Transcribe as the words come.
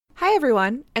Hi,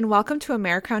 everyone, and welcome to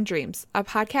Americrown Dreams, a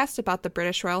podcast about the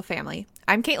British royal family.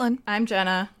 I'm Caitlin. I'm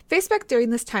Jenna. Facebook during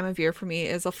this time of year for me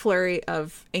is a flurry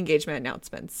of engagement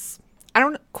announcemements. I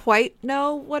don't quite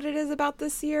know what it is about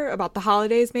this year, about the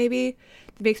holidays maybe. It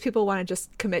makes people want to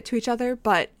just commit to each other,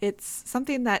 but it's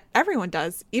something that everyone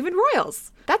does, even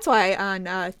royals. That's why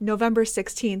on November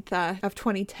 16th of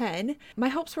 2010, my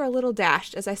hopes were a little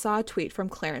dashed as I saw a tweet from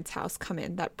Clarence House come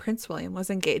in that Prince William was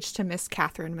engaged to Miss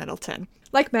Catherine Middleton.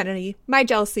 Like many, my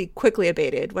jealousy quickly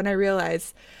abated when I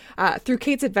realized through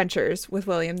Kate's adventures with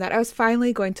William that I was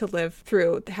finally going to live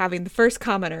through having the first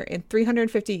commoner in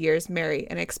 350 years marry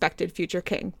an expected future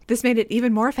king. This made it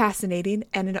even more fascinating,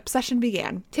 and an obsession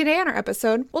began. Today on our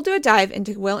episode, we'll do a dive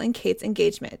into Will and Kate's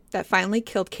engagement that finally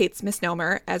killed Kate's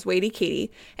misnomer as Waity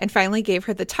Katie and finally gave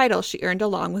her the title she earned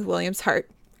along with William's heart,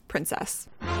 Princess.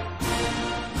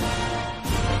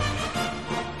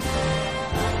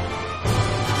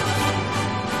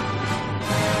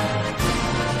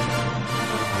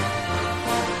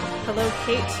 Hello,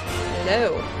 Kate.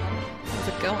 Hello. How's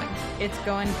it going? It's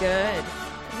going good.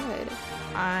 Good.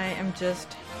 I am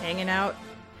just hanging out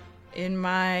in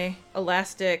my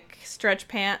elastic stretch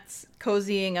pants,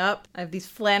 cozying up. I have these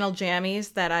flannel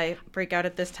jammies that I break out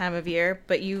at this time of year,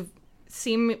 but you've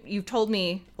told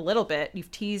me a little bit,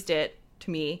 you've teased it to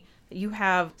me, that you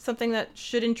have something that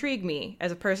should intrigue me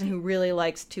as a person who really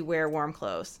likes to wear warm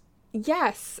clothes.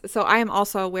 Yes. So I am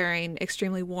also wearing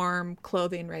extremely warm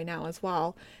clothing right now as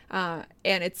well.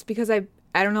 And it's because I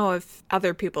don't know if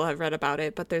other people have read about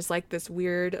it, but there's like this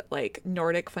weird like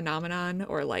Nordic phenomenon,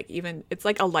 or like even it's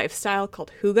like a lifestyle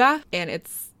called hygge, and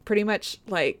it's pretty much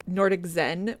like Nordic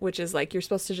Zen, which is like you're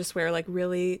supposed to just wear like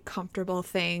really comfortable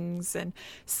things and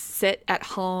sit at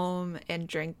home and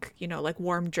drink, like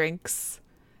warm drinks.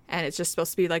 And it's just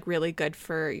supposed to be like really good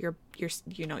for your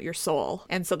soul.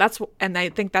 And so and I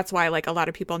think that's why like a lot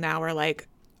of people now are like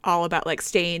all about like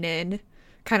staying in,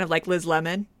 kind of like Liz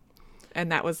Lemon. And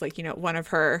that was like, one of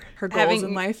her goals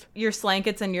in life. Your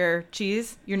slankets and your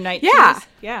cheese, your night Yeah. cheese.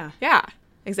 Yeah. Yeah,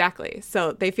 exactly.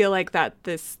 So they feel like that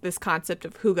this concept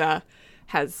of hygge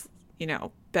has,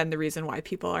 been the reason why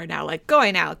people are now like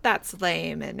going out. That's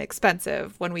lame and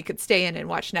expensive when we could stay in and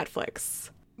watch Netflix.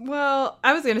 Well,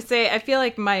 I was going to say, I feel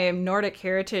like my Nordic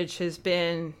heritage has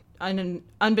been,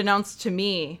 unbeknownst to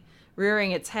me,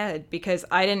 rearing its head because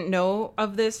I didn't know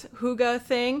of this hygge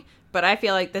thing, but I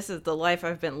feel like this is the life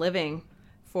I've been living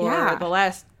for the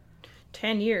last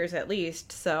 10 years at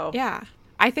least, so. Yeah.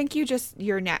 I think you were just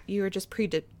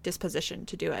predispositioned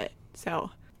to do it,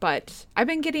 so. But I've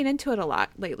been getting into it a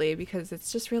lot lately because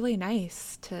it's just really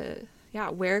nice to,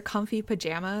 wear comfy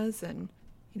pajamas and,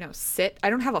 sit.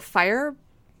 I don't have a fire,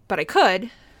 but I could.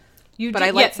 You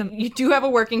do have a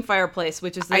working fireplace,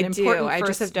 which is an important I first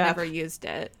just have step. never used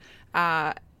it.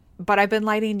 But I've been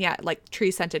lighting like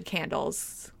tree scented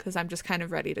candles because I'm just kind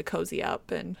of ready to cozy up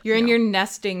and you're in your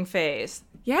nesting phase.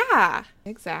 Yeah,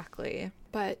 exactly.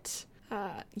 But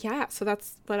so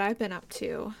that's what I've been up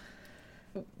to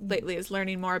lately, is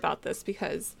learning more about this,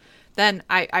 because then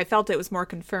I felt it was more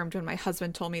confirmed when my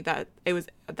husband told me that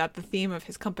that the theme of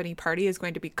his company party is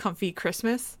going to be Comfy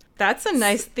Christmas. That's a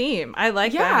nice theme. I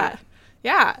like that.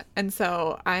 Yeah. And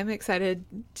so I'm excited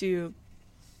to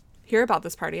hear about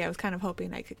this party. I was kind of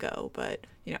hoping I could go, but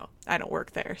I don't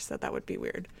work there, so that would be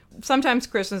weird. Sometimes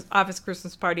office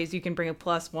Christmas parties, you can bring a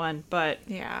 +1, but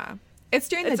yeah, it's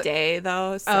during the day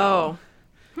though. So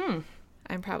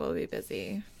I'm probably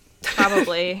busy.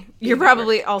 Probably. You're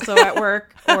probably also at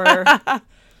work or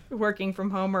working from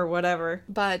home or whatever.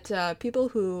 But people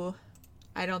who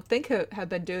I don't think have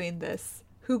been doing this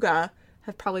hygge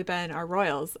have probably been our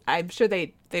royals. I'm sure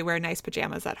they wear nice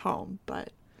pajamas at home, but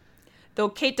though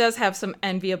Kate does have some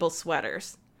enviable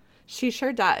sweaters. She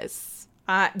sure does.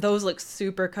 Those look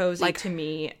super cozy to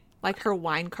me. Like her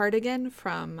wine cardigan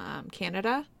from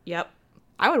Canada. Yep.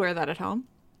 I would wear that at home.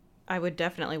 I would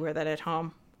definitely wear that at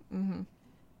home. Mm-hmm.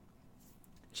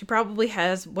 She probably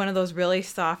has one of those really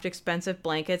soft, expensive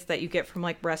blankets that you get from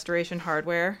like Restoration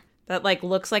Hardware that like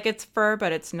looks like it's fur,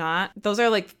 but it's not. Those are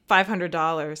like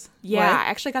 $500. Yeah, what? I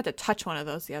actually got to touch one of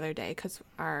those the other day because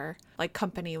our like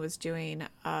company was doing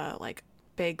like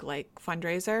big like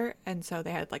fundraiser, and so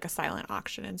they had like a silent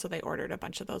auction, and so they ordered a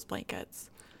bunch of those blankets.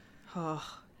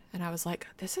 Oh. And I was like,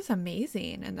 this is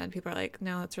amazing. And then people are like,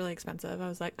 no, it's really expensive. I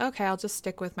was like, okay, I'll just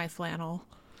stick with my flannel.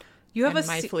 You have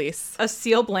my fleece. A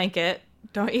seal blanket,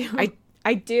 don't you?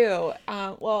 I do.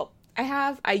 Well,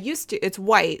 I used to. It's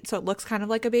white, so it looks kind of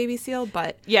like a baby seal,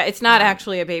 but yeah, it's not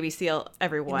actually a baby seal,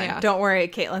 everyone. Yeah. Don't worry,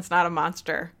 Caitlin's not a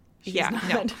monster. She's not.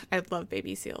 No, I love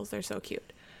baby seals. They're so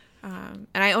cute. And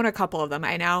I own a couple of them.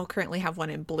 I now currently have one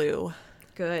in blue.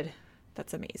 Good.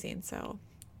 that's amazing. So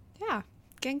yeah,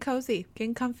 getting cozy,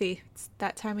 getting comfy. It's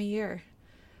that time of year.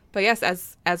 But yes,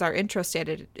 as our intro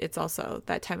stated, it's also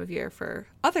that time of year for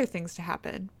other things to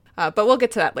happen. But we'll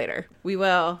get to that later. We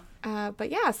will.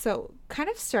 But yeah, so kind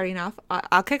of starting off,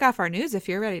 I'll kick off our news if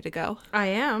you're ready to go. I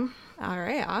am. All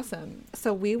right, awesome.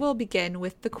 So we will begin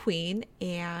with the Queen,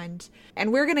 and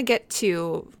we're going to get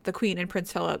to the Queen and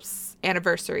Prince Philip's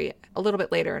anniversary a little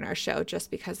bit later in our show,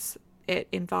 just because it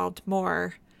involved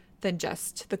more than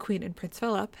just the Queen and Prince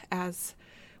Philip, as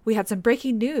we had some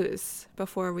breaking news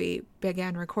before we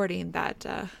began recording that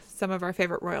some of our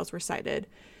favorite royals were cited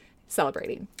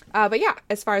celebrating. But yeah,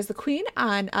 as far as the Queen,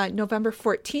 on November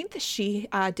 14th, she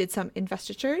did some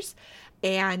investitures.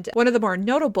 And one of the more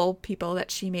notable people that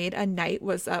she made a knight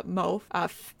was Mo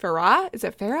Farah. Is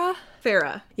it Farah?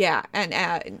 Farah. Yeah,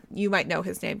 and you might know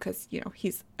his name because, you know,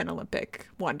 he's an Olympic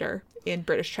wonder in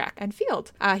British track and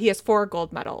field. He has 4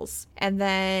 gold medals. And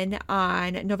then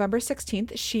on November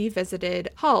 16th, she visited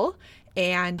Hull,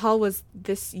 and Hull was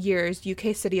this year's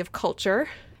UK City of Culture.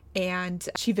 And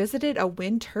she visited a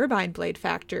wind turbine blade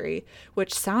factory,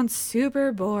 which sounds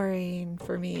super boring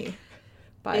for me.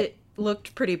 But It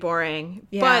looked pretty boring.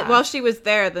 Yeah. But while she was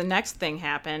there, the next thing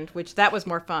happened, which that was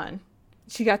more fun.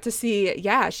 she got to see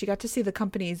the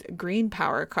company's green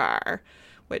power car,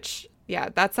 which, yeah,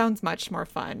 that sounds much more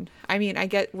fun. I mean, I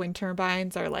get wind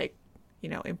turbines are, like, you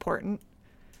know, important.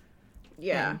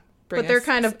 Yeah. Bring But they're us-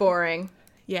 kind of boring.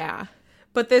 Yeah.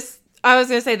 But I was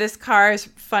going to say, this car is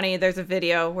funny. There's a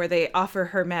video where they offer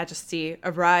Her Majesty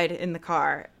a ride in the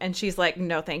car, and she's like,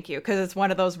 no, thank you. Because it's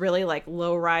one of those really, like,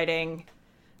 low riding,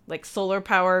 like, solar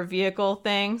power vehicle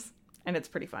things. And it's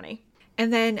pretty funny.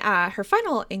 And then her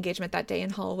final engagement that day in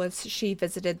Hull was she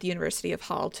visited the University of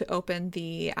Hull to open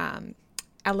the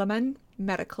Elliman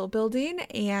Medical Building,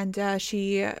 and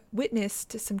she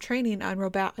witnessed some training on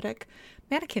robotic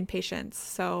mannequin patients.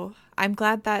 So I'm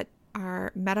glad that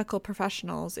our medical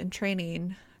professionals in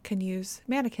training can use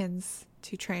mannequins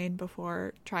to train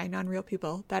before trying on real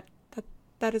people. That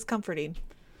is comforting.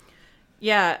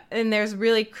 Yeah, and there's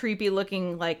really creepy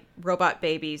looking, like, robot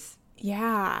babies.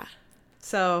 Yeah.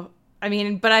 So, I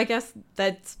mean, but I guess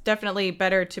that's definitely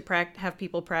better to have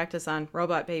people practice on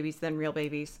robot babies than real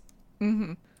babies.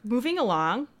 Mm-hmm. Moving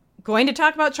along, going to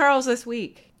talk about Charles this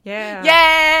week. Yeah.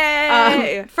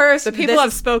 Yay! First, The people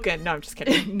have spoken. No, I'm just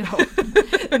kidding. no.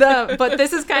 But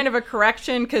this is kind of a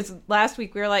correction, because last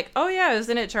week we were like, oh yeah,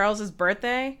 isn't it Charles's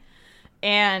birthday?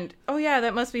 And, oh yeah,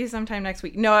 that must be sometime next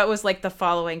week. No, it was like the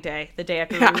following day, the day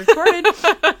after we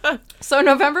recorded. So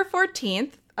November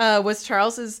 14th was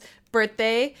Charles's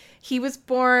birthday. He was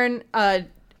born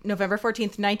November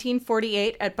 14th,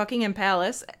 1948 at Buckingham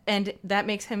Palace, and that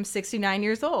makes him 69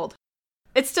 years old.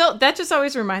 That just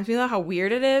always reminds me of how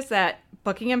weird it is that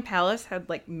Buckingham Palace had,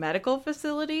 like, medical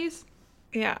facilities.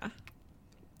 Yeah.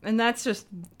 And that's just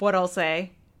what I'll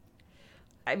say.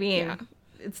 I mean, Yeah.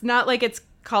 It's not like it's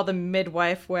called a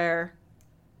midwife where,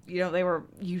 you know, they were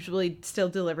usually still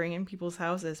delivering in people's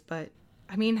houses. But,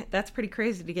 I mean, that's pretty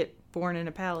crazy to get born in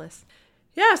a palace.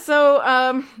 Yeah,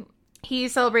 so he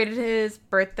celebrated his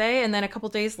birthday, and then a couple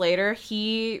days later,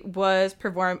 he was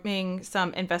performing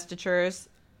some investitures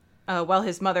while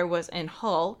his mother was in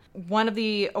Hull. One of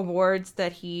the awards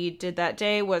that he did that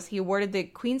day was he awarded the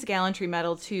Queen's Gallantry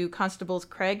Medal to Constables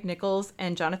Craig Nichols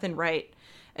and Jonathan Wright.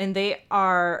 And they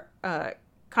are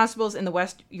constables in the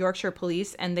West Yorkshire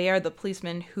Police, and they are the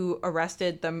policemen who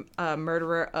arrested the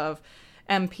murderer of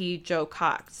MP Joe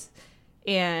Cox.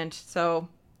 And so,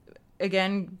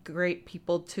 again, great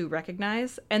people to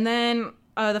recognize. And then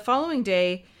the following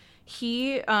day,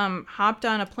 he hopped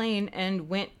on a plane and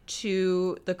went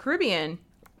to the Caribbean.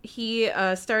 He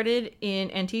started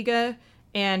in Antigua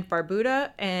and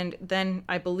Barbuda, and then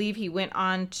I believe he went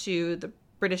on to the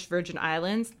British Virgin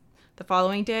Islands the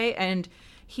following day. And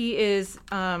he is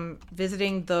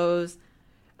visiting those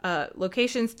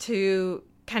locations to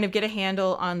kind of get a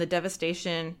handle on the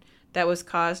devastation that was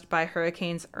caused by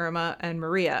Hurricanes Irma and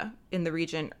Maria in the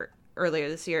region earlier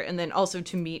this year, and then also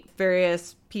to meet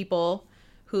various people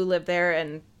who live there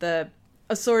and the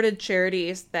assorted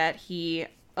charities that he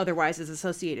otherwise is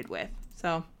associated with.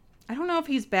 So I don't know if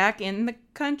he's back in the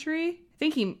country.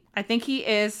 I think he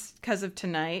is because of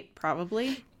tonight,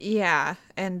 probably. Yeah,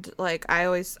 and like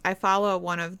I follow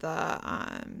one of the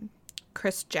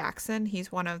Chris Jackson. He's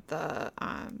one of the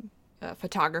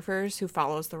photographers who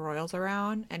follows the royals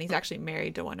around, and he's actually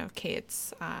married to one of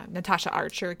Kate's, Natasha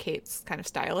Archer, Kate's kind of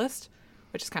stylist,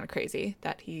 which is kind of crazy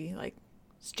that his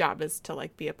job is to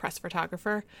like be a press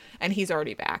photographer, and he's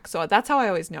already back. So that's how I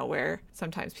always know where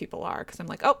sometimes people are, because I'm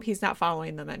like, oh, he's not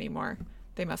following them anymore.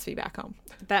 They must be back home.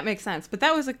 That makes sense. But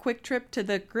that was a quick trip to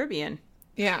the Caribbean.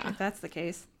 Yeah. if that's the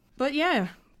case. But yeah,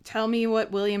 tell me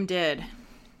what William did.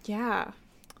 Yeah.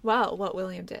 Well, what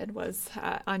William did was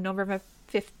on November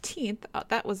 15th,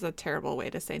 that was a terrible way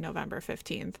to say November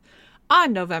 15th.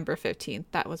 On November 15th,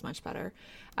 that was much better.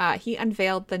 He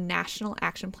unveiled the National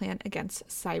Action Plan Against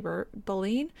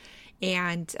Cyberbullying.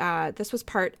 And this was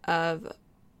part of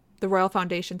the Royal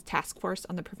Foundation's Task Force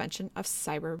on the Prevention of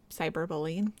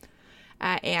Cyberbullying.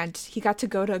 And he got to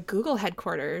go to Google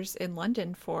headquarters in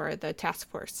London for the task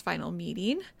force final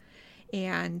meeting.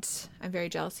 And I'm very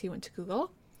jealous he went to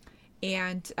Google.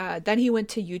 And then he went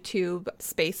to YouTube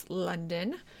Space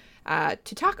London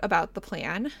to talk about the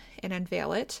plan and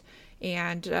unveil it.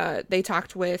 And they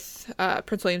talked with,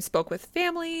 Prince William spoke with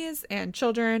families and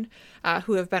children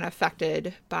who have been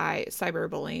affected by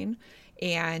cyberbullying.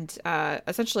 And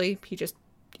essentially, he just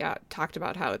talked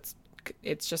about how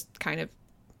it's just kind of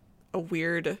a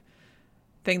weird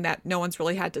thing that no one's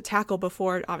really had to tackle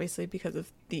before, obviously because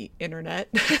of the internet.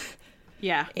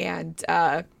 Yeah. And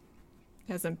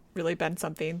hasn't really been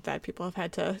something that people have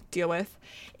had to deal with.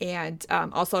 And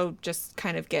also just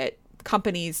kind of get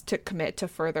companies to commit to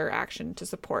further action to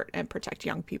support and protect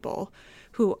young people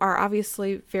who are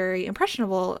obviously very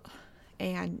impressionable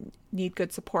and need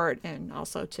good support, and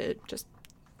also to just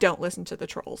don't listen to the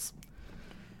trolls.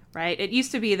 Right. It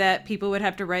used to be that people would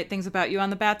have to write things about you on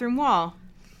the bathroom wall.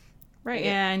 Right.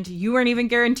 And you weren't even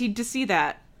guaranteed to see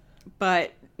that.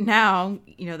 But now,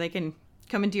 they can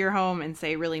come into your home and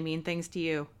say really mean things to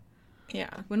you. Yeah.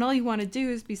 When all you want to do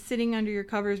is be sitting under your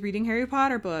covers reading Harry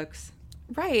Potter books.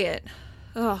 Right.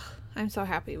 Ugh. I'm so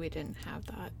happy we didn't have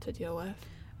that to deal with.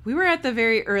 We were at the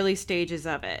very early stages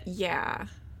of it. Yeah.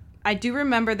 I do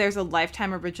remember there's a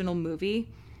Lifetime original movie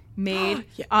made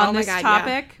Yeah. on this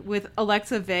topic with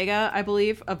Alexa Vega, I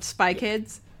believe, of Spy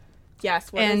Kids.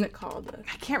 Yes. What is it called?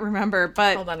 I can't remember,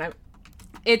 but hold on.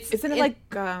 Isn't it like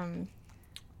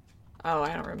oh,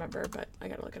 I don't remember, but I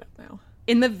gotta look it up now.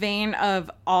 In the vein of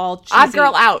all cheesy... Odd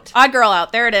Girl Out. Odd Girl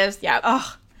Out. There it is. Yeah.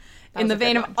 Oh, in the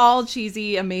vein of all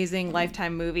cheesy, amazing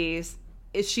Lifetime movies,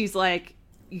 she's like,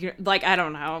 I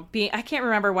don't know, I can't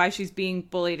remember why she's being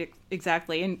bullied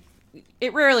exactly, and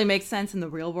it rarely makes sense in the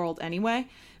real world anyway.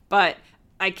 But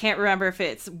I can't remember if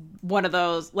it's one of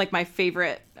those, like my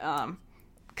favorite,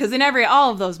 because in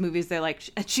all of those movies they're like,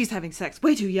 she's having sex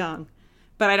way too young,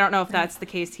 but I don't know if that's the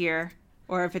case here.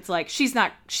 Or if it's like, she's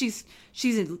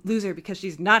a loser because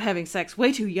she's not having sex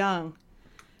way too young.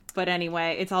 But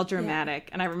anyway, it's all dramatic.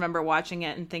 Yeah. And I remember watching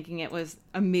it and thinking it was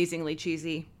amazingly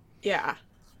cheesy. Yeah.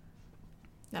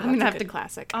 No, I'm going to have to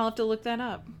classic. I'll have to look that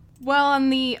up. Well, on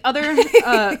the other,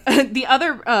 the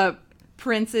other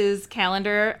Prince's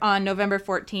calendar on November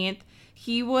 14th,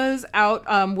 he was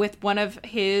out with one of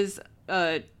his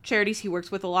charities he works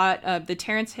with a lot, the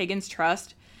Terrence Higgins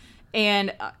Trust.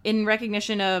 And in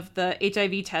recognition of the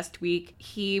HIV Test Week,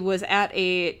 he was at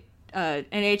an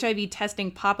HIV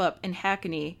testing pop-up in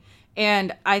Hackney.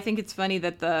 And I think it's funny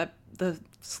that the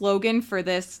slogan for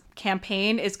this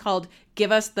campaign is called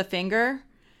 "Give Us the Finger,"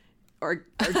 or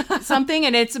something.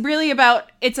 And it's really about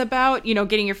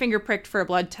getting your finger pricked for a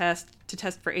blood test to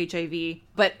test for HIV.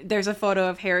 But there's a photo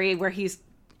of Harry where he's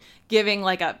giving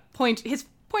like his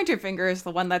pointer finger is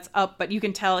the one that's up, but you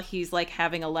can tell he's like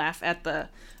having a laugh at the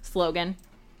slogan.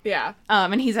 Yeah.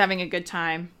 And he's having a good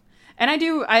time. And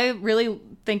I really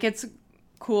think it's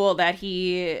cool that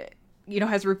he,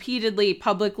 has repeatedly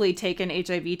publicly taken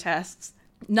HIV tests.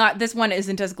 This one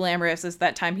isn't as glamorous as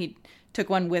that time he took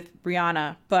one with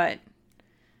Rihanna, but,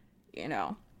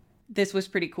 this was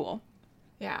pretty cool.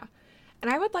 Yeah. And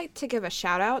I would like to give a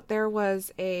shout out. There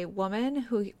was a woman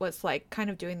who was like kind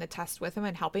of doing the test with him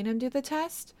and helping him do the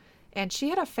test. And she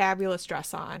had a fabulous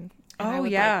dress on. And I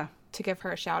would like to give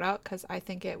her a shout out because I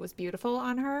think it was beautiful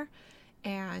on her.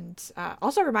 And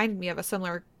also reminded me of a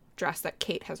similar dress that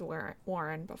Kate has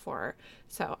worn before.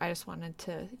 So I just wanted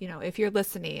to, if you're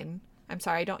listening, I'm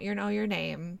sorry I don't know your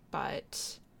name,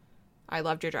 but I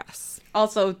loved your dress.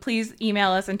 Also, please email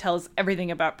us and tell us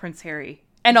everything about Prince Harry.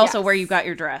 And also where you got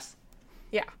your dress.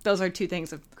 Yeah. Those are two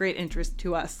things of great interest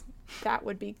to us. That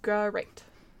would be great.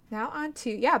 Now on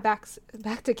to,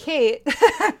 back to Kate.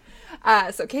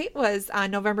 So Kate was on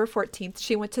November 14th.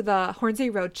 She went to the Hornsey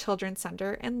Road Children's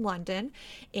Center in London.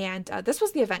 And this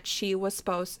was the event she was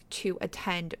supposed to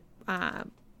attend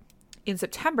in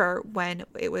September when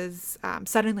it was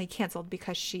suddenly canceled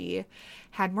because she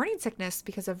had morning sickness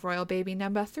because of royal baby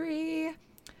number 3.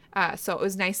 So it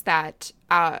was nice that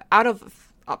out of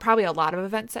probably a lot of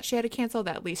events that she had to cancel,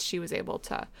 that at least she was able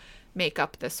to make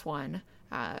up this one,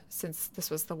 since this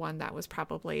was the one that was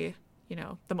probably,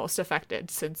 the most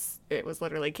affected since it was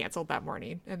literally canceled that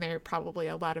morning. And there are probably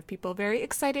a lot of people very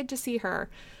excited to see her,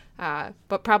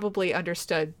 but probably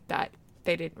understood that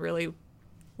they didn't really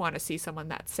want to see someone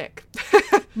that sick.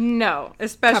 No,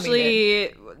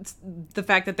 especially the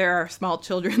fact that there are small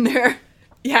children there.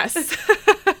 Yes.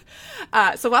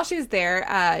 So while she was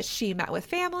there, she met with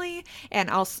family and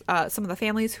also some of the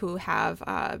families who have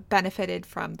benefited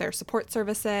from their support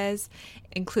services,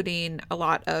 including a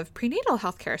lot of prenatal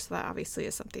health care. So that obviously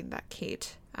is something that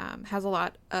Kate has a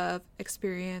lot of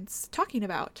experience talking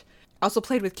about. Also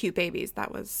played with cute babies.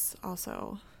 That was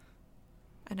also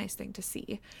a nice thing to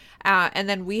see. And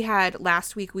then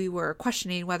last week we were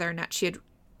questioning whether or not she had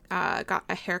got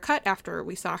a haircut after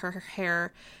we saw her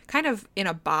hair kind of in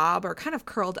a bob or kind of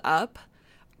curled up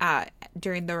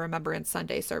during the Remembrance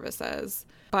Sunday services.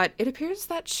 But it appears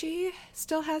that she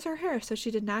still has her hair, so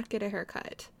she did not get a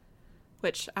haircut,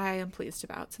 which I am pleased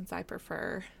about since I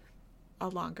prefer a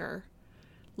longer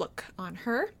look on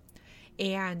her.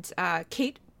 And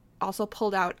Kate also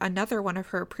pulled out another one of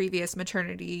her previous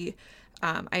maternity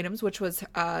items, which was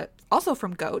also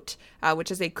from Goat,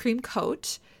 which is a cream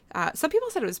coat. Some people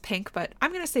said it was pink, but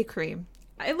I'm going to say cream.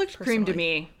 It looked cream to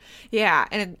me. Yeah.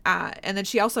 And then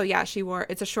she also, she wore,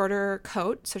 it's a shorter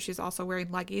coat. So she's also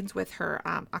wearing leggings with her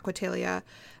Aquatalia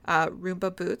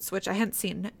Roomba boots, which I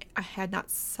had not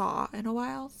saw in a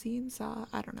while.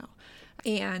 I don't know.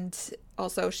 And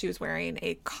also she was wearing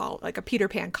a Peter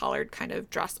Pan collared kind of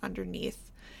dress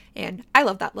underneath. And I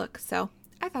love that look. So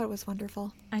I thought it was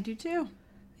wonderful. I do too.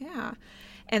 Yeah.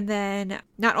 And then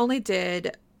not only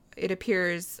did it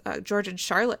appears George and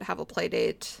Charlotte have a play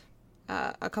date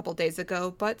a couple days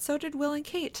ago, but so did Will and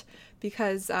Kate,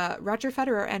 because Roger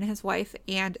Federer and his wife,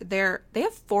 and they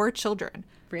have 4 children.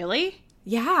 Really?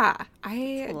 Yeah.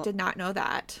 I did not know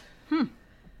that.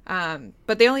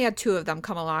 But they only had 2 of them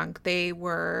come along. They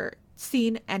were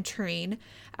seen entering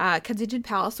Kensington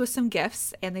Palace with some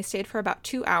gifts, and they stayed for about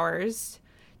 2 hours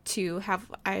to have,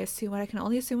 what I can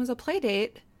only assume was a play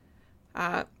date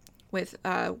with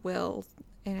Will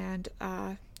and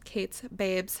Kate's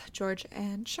babes, George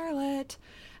and Charlotte.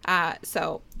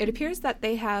 So it appears that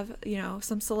they have,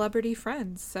 some celebrity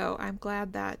friends. So I'm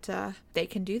glad that they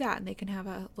can do that and they can have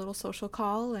a little social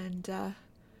call and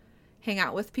hang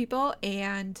out with people,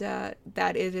 and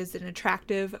that it is an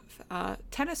attractive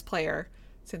tennis player,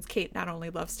 since Kate not only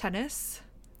loves tennis,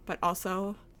 but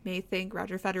also may think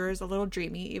Roger Federer is a little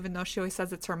dreamy, even though she always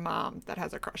says it's her mom that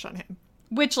has a crush on him.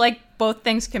 Which, both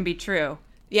things can be true.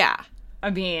 Yeah. I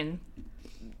mean,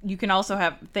 you can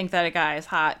also think that a guy is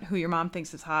hot who your mom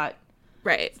thinks is hot.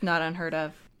 Right. It's not unheard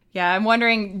of. Yeah, I'm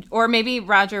wondering, or maybe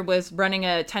Roger was running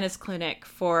a tennis clinic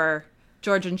for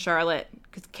George and Charlotte,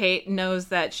 because Kate knows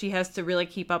that she has to really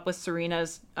keep up with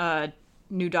Serena's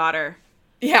new daughter.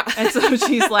 Yeah. And so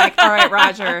she's like, all right,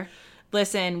 Roger,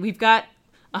 listen, we've got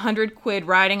 £100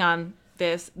 riding on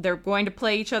this. They're going to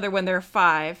play each other when they're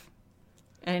 5.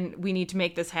 And we need to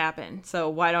make this happen. So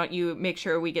why don't you make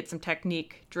sure we get some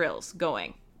technique drills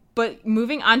going? But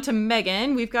moving on to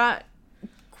Meghan, we've got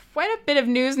quite a bit of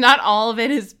news. Not all of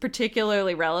it is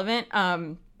particularly relevant.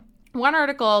 One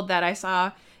article that I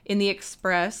saw in the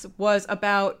Express was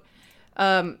about,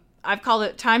 I've called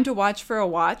it Time to Watch for a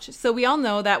Watch. So we all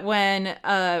know that when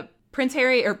Prince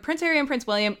Harry and Prince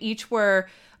William each were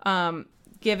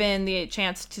given the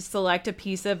chance to select a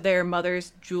piece of their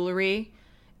mother's jewelry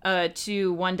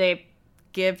to one day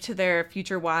give to their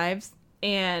future wives.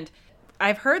 And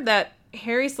I've heard that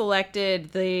Harry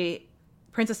selected the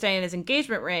Princess Diana's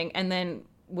engagement ring and then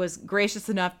was gracious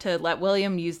enough to let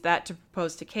William use that to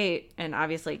propose to Kate. And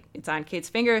obviously it's on Kate's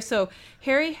finger. So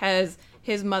Harry has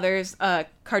his mother's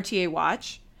Cartier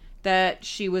watch that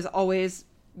she was always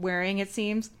wearing, it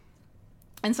seems.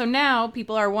 And so now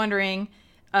people are wondering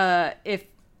if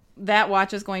that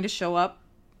watch is going to show up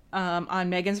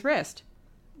on Meghan's wrist.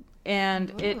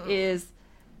 And it is,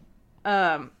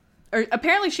 or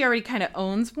apparently she already kind of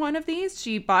owns one of these.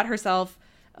 She bought herself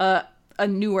a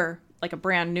newer, a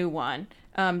brand new one,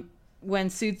 when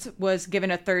Suits was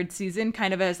given a 3rd season,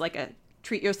 kind of as a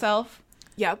treat yourself.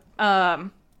 Yep.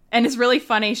 And it's really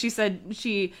funny. She said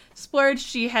she splurged.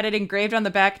 She had it engraved on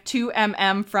the back, to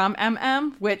MM from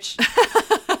MM, which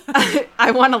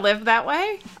I want to live that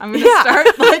way. I'm going to start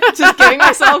just giving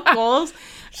myself goals.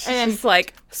 And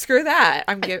it's screw that.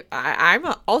 I'm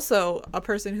also a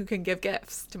person who can give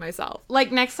gifts to myself.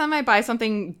 Next time I buy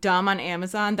something dumb on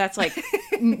Amazon that's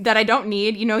that I don't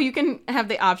need, you can have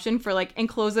the option for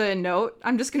enclose a note.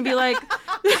 I'm just going to be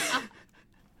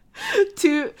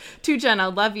to Jenna,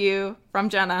 love you from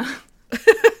Jenna.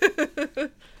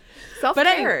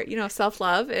 Self-care,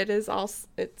 self-love. It is all,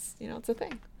 it's a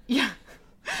thing. Yeah.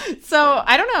 So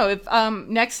I don't know if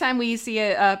next time we see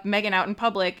Meghan out in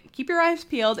public, keep your eyes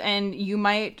peeled, and you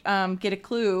might get a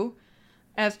clue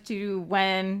as to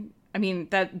when. I mean,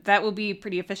 that will be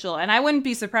pretty official, and I wouldn't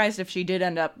be surprised if she did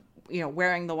end up,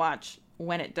 wearing the watch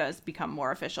when it does become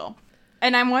more official.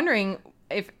 And I'm wondering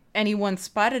if anyone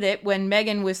spotted it when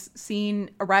Meghan was seen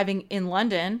arriving in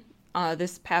London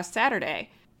this past Saturday.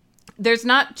 There's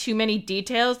not too many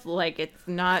details, like it's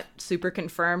not super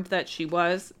confirmed that she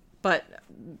was, but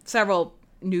several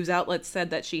news outlets said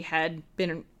that she had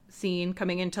been seen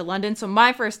coming into London. So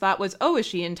my first thought was, oh, is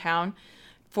she in town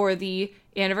for the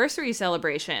anniversary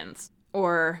celebrations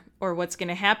or what's going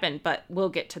to happen? But we'll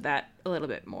get to that a little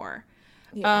bit more.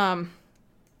 Yeah.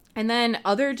 And then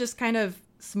other just kind of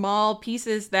small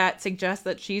pieces that suggest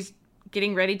that she's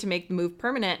getting ready to make the move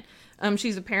permanent.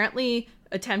 She's apparently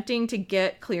attempting to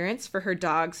get clearance for her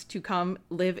dogs to come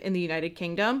live in the United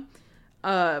Kingdom.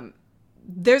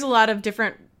 There's a lot of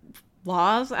different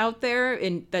laws out there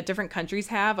that different countries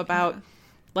have about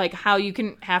like how you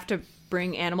can have to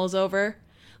bring animals over.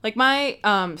 Like my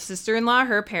sister-in-law,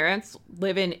 her parents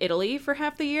live in Italy for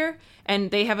half the year,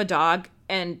 and they have a dog,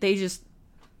 and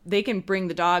they can bring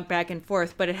the dog back and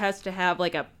forth, but it has to have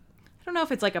like I don't know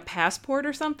if it's like a passport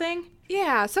or something.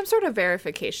 Yeah, some sort of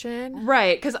verification.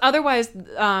 Right, because otherwise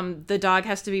the dog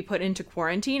has to be put into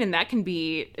quarantine, and that can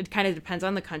be, it kind of depends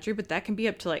on the country, but that can be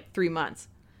up to like 3 months.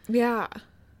 Yeah.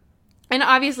 And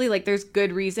obviously, like, there's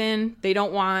good reason. They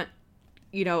don't want,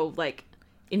 like,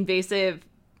 invasive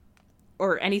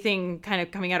or anything kind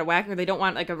of coming out of whack, or they don't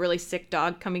want, like, a really sick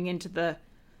dog coming into the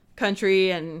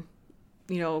country and,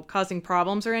 causing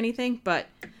problems or anything. But,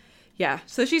 yeah,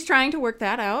 so she's trying to work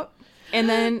that out. And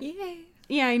then... Yay.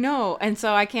 Yeah, I know. And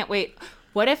so I can't wait.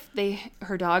 What if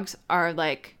her dogs are,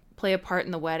 like, play a part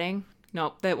in the wedding?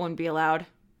 Nope, that wouldn't be allowed.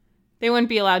 They wouldn't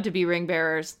be allowed to be ring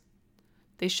bearers.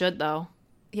 They should, though.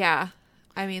 Yeah.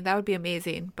 I mean, that would be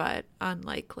amazing, but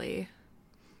unlikely.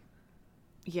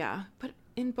 Yeah, but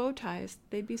in bow ties,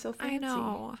 they'd be so fancy.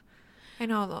 I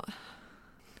know.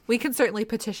 We can certainly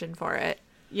petition for it.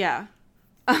 Yeah.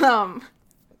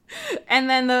 And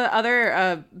then the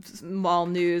other small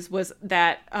news was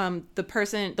that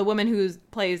the woman who is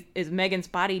Meghan's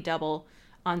body double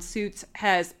on Suits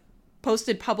has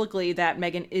posted publicly that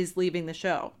Meghan is leaving the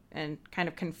show and kind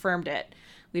of confirmed it.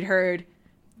 We'd heard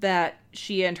that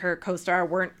she and her co-star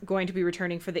weren't going to be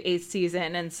returning for the 8th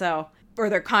season, and so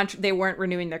they weren't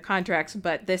renewing their contracts.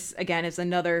 But this again is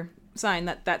another sign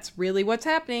that that's really what's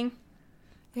happening.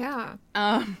 Yeah.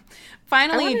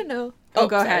 Finally, I want to know. Oh,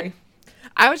 go ahead.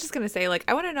 I was just gonna say, like,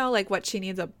 I want to know, like, what she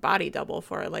needs a body double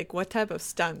for, like, what type of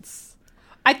stunts.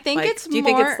 I think like, it's do you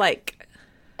think it's like?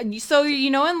 So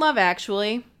in Love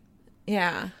Actually,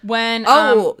 Yeah. when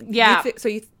yeah.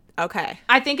 Okay.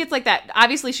 I think it's like that.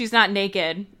 Obviously, she's not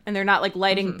naked, and they're not like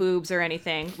lighting boobs or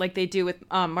anything like they do with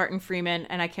Martin Freeman,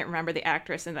 and I can't remember the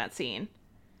actress in that scene.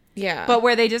 Yeah. But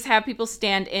where they just have people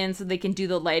stand in so they can do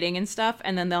the lighting and stuff,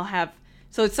 and then they'll have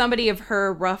it's somebody of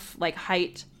her rough like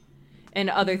height and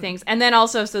other things, and then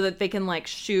also so that they can like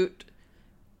shoot,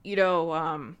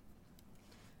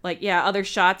 other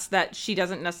shots that she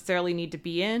doesn't necessarily need to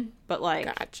be in, but like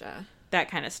gotcha, that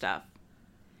kind of stuff.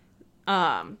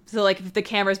 So like if the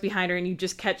camera's behind her and you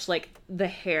just catch like the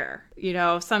hair,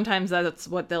 sometimes that's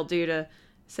what they'll do to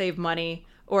save money,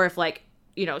 or if like,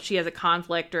 she has a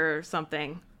conflict or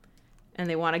something and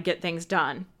they want to get things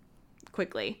done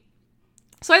quickly.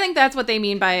 So I think that's what they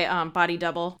mean by body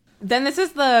double. Then this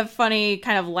is the funny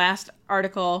kind of last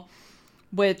article,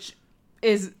 which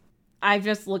is, I'm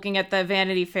just looking at the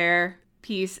Vanity Fair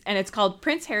piece, and it's called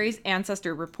Prince Harry's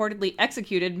Ancestor Reportedly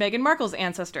Executed Meghan Markle's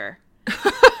Ancestor.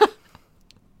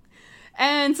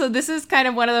 And so this is kind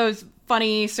of one of those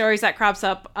funny stories that crops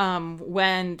up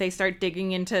when they start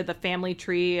digging into the family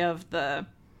tree of the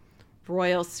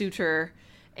royal suitor.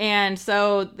 And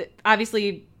so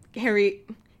obviously Harry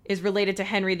is related to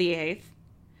Henry VIII.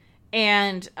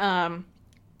 And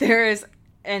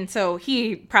so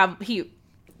he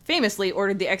famously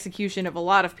ordered the execution of a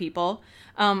lot of people.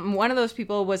 One of those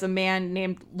people was a man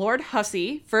named Lord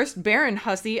Hussey, 1st Baron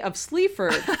Hussey of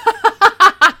Sleaford.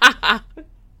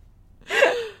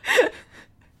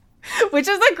 Which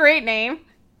is a great name.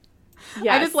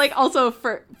 Yes. I just like also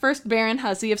 1st Baron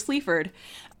Hussey of Sleaford.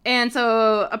 And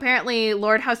so apparently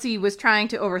Lord Hussey was trying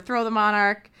to overthrow the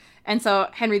monarch. And so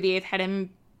Henry VIII had him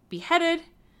beheaded.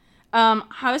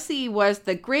 Hussey was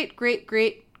the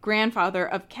great-great-great-grandfather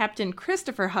of Captain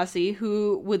Christopher Hussey,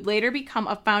 who would later become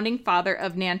a founding father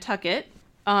of Nantucket.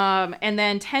 And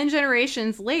then 10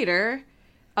 generations later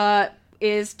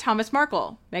is Thomas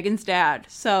Markle, Meghan's dad.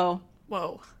 So...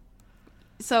 Whoa.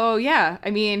 So, yeah, I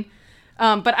mean,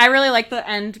 But I really like the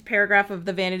end paragraph of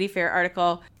the Vanity Fair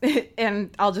article, and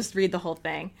I'll just read the whole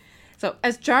thing. So,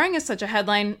 as jarring as such a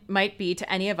headline might be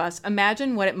to any of us,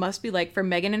 imagine what it must be like for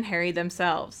Meghan and Harry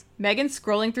themselves. Meghan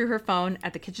scrolling through her phone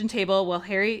at the kitchen table while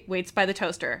Harry waits by the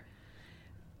toaster.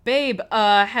 Babe,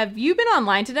 have you been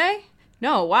online today?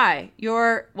 No, why?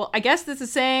 Well, I guess this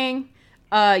is saying,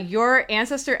 your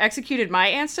ancestor executed my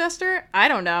ancestor? I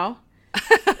don't know.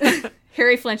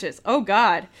 Harry flinches. Oh,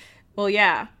 God. Well,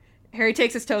 yeah. Harry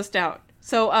takes his toast out.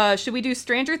 So, should we do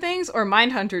Stranger Things or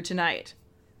Mindhunter tonight?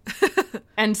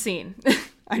 End scene.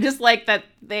 I just like that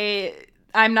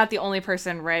I'm not the only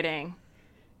person writing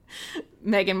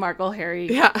Meghan Markle, Harry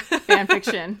fan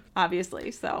fiction, obviously,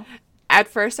 so. At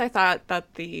first, I thought that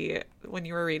when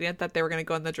you were reading it, that they were going to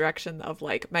go in the direction of,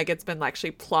 like, Meghan's been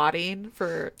actually plotting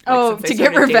for, like, to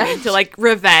get revenge. To, like,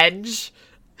 revenge.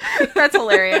 That's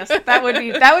hilarious. That would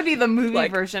be the movie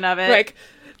version of it. Like,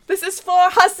 this is for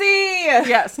hussy!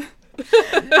 Yes.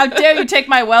 How dare you take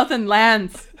my wealth and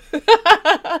lands?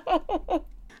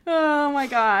 Oh my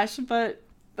gosh, but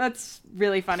that's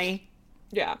really funny.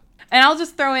 Yeah. And I'll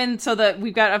just throw in so that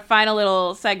we've got a final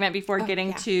little segment before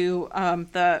getting to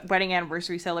the wedding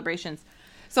anniversary celebrations.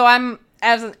 So I'm,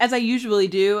 as I usually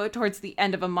do towards the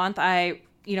end of a month, I,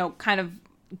 kind of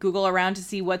Google around to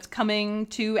see what's coming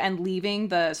to and leaving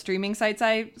the streaming sites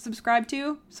I subscribe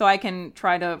to, so I can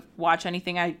try to watch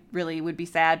anything I really would be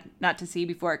sad not to see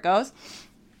before it goes.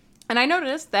 And I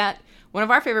noticed that one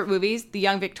of our favorite movies, The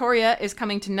Young Victoria, is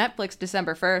coming to Netflix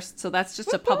December 1st. So that's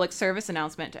just a public service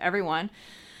announcement to everyone.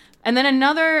 And then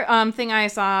another thing I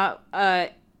saw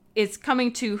is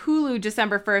coming to Hulu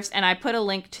December 1st. And I put a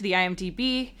link to the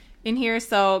IMDb in here.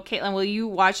 So, Caitlin, will you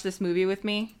watch this movie with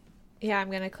me? Yeah, I'm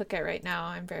going to click it right now.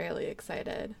 I'm very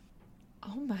excited.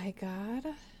 Oh my God.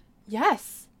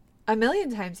 Yes.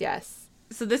 1,000,000 times yes.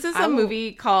 So this is a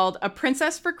movie called A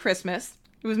Princess for Christmas.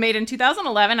 It was made in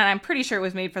 2011, and I'm pretty sure it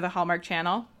was made for the Hallmark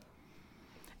Channel.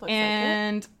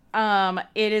 It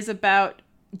is about,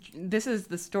 this is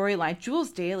the storyline. Jules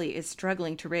Daly is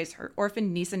struggling to raise her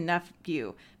orphan niece and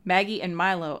nephew, Maggie and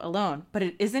Milo, alone. But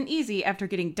it isn't easy after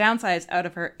getting downsized out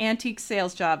of her antique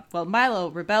sales job, while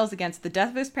Milo rebels against the death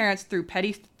of his parents through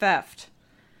petty theft.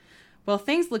 With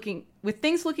things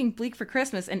looking bleak for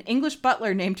Christmas, an English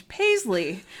butler named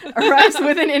Paisley arrives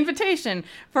with an invitation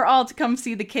for all to come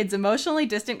see the kid's emotionally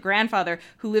distant grandfather,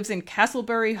 who lives in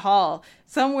Castlebury Hall,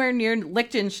 somewhere near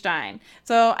Liechtenstein.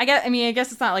 So I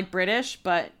guess it's not like British,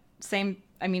 but same.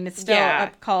 I mean, it's still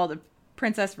called A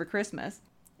Princess for Christmas.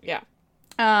 Yeah.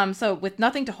 So with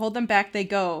nothing to hold them back, they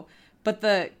go. But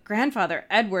the grandfather,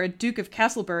 Edward, Duke of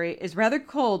Castlebury, is rather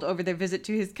cold over their visit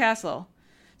to his castle.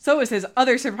 So is his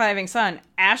other surviving son,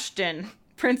 Ashton,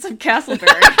 Prince of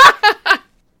Castlebury.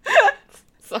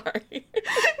 Sorry.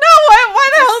 No, why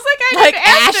the hell is that guy named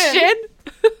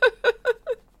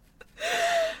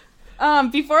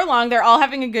Ashton? Before long, they're all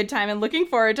having a good time and looking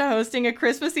forward to hosting a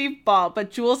Christmas Eve ball,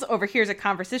 but Jules overhears a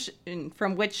conversation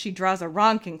from which she draws a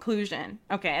wrong conclusion.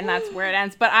 Okay, and that's where it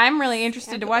ends. But I'm really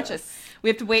interested to watch this. We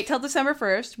have to wait till December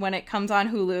 1st when it comes on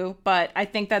Hulu, but I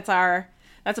think that's a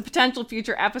potential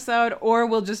future episode, or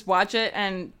we'll just watch it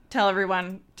and tell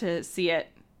everyone to see it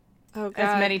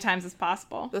as many times as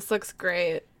possible. This looks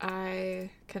great. I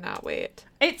cannot wait.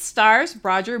 It stars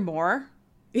Roger Moore.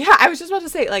 Yeah, I was just about to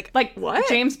say, like what?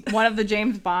 One of the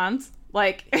James Bonds.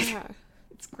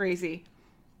 It's crazy.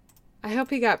 I hope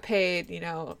he got paid,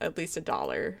 at least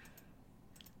 $1.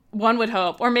 One would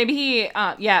hope. Or maybe he,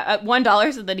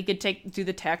 $1 so that he could do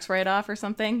the tax write-off or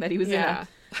something, that he was in a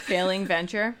failing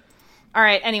venture. All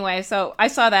right, anyway, so I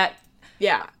saw that.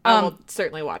 Yeah, I will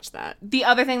certainly watch that. The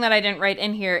other thing that I didn't write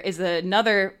in here is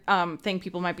another thing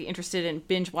people might be interested in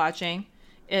binge watching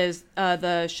is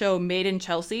the show Made in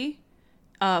Chelsea.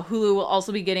 Hulu will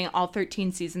also be getting all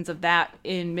 13 seasons of that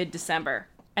in mid-December.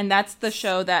 And that's the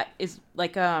show that is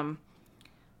like,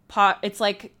 it's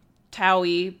like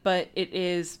Towie, but it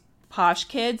is Posh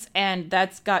Kids, and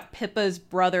that's got Pippa's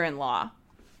brother-in-law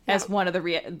as one of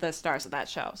the stars of that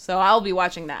show. So I'll be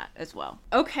watching that as well.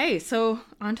 Okay, so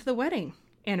on to the wedding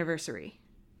anniversary.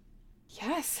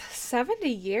 Yes, 70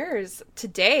 years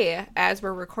today as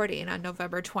we're recording on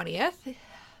November 20th.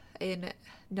 In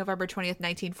November 20th,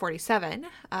 1947,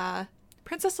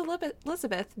 Princess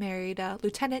Elizabeth married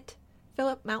Lieutenant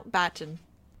Philip Mountbatten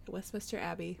at Westminster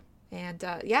Abbey. And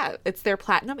it's their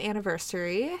platinum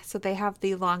anniversary, so they have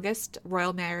the longest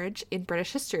royal marriage in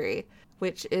British history,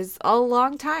 which is a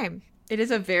long time. It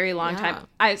is a very long time.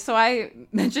 I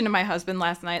mentioned to my husband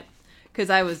last night, because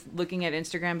I was looking at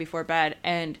Instagram before bed,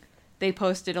 and they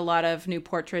posted a lot of new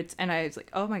portraits, and I was like,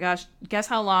 oh my gosh, guess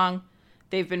how long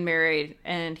they've been married?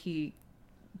 And he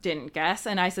didn't guess.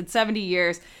 And I said 70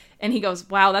 years. And he goes,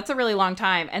 wow, that's a really long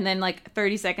time. And then like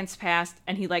 30 seconds passed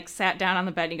and he like sat down on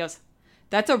the bed and he goes,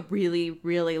 that's a really,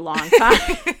 really long time.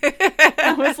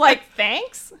 I was like,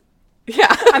 thanks. Yeah.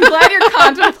 I'm glad you're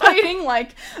contemplating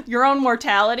like your own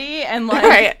mortality and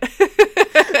like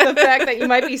the fact that you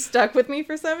might be stuck with me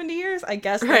for 70 years. I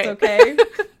guess that's okay.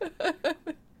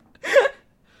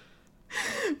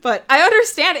 But I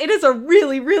understand it is a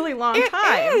really, really long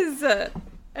time. It is.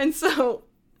 And so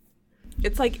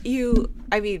it's like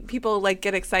people like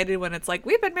get excited when it's like,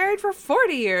 we've been married for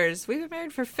 40 years. We've been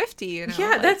married for 50, you know?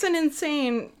 Yeah, like, that's an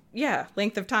insane,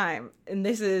 length of time. And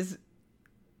it's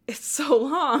so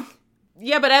long.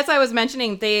 Yeah, but as I was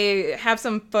mentioning, they have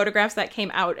some photographs that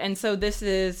came out. And so this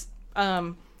is,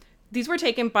 these were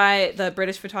taken by the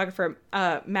British photographer,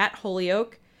 Matt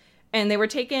Holyoake. And they were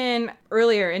taken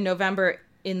earlier in November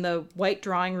in the White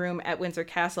Drawing Room at Windsor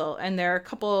Castle. And there are a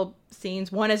couple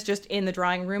scenes. One is just in the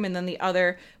drawing room, and then the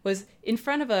other was in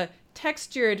front of a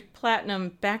textured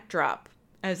platinum backdrop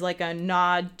as like a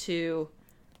nod to,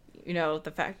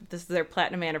 the fact that this is their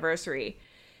platinum anniversary.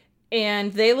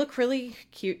 And they look really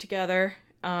cute together.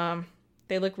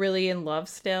 They look really in love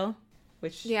still,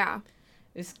 which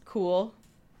is cool.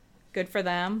 Good for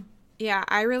them. Yeah,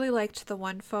 I really liked the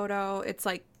one photo. It's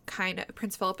like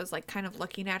Prince Philip is like kind of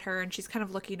looking at her and she's kind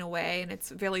of looking away, and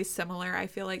it's really similar, I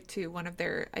feel like, to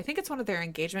I think it's one of their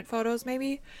engagement photos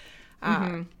maybe.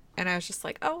 And I was just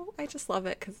like, oh, I just love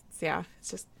it because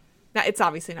it's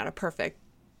obviously not a perfect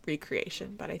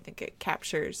recreation, but I think it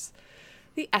captures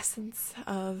the essence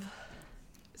of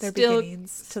their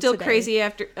beginnings. Still crazy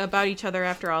about each other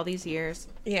after all these years.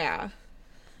 Yeah.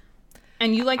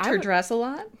 And you liked her dress a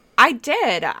lot? I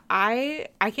did. I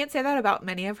can't say that about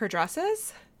many of her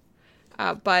dresses.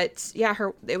 But yeah,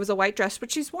 it was a white dress,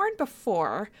 which she's worn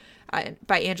before,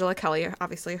 by Angela Kelly,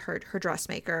 obviously her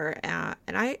dressmaker, and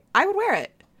I would wear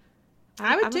it.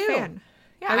 I'm too. A fan.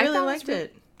 Yeah, I really liked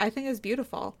it. I think it was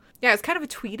beautiful. Yeah, it's kind of a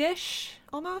tweedish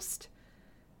almost.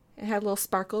 It had a little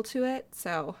sparkle to it,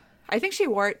 so I think she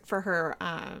wore it for her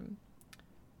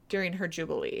during her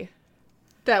jubilee.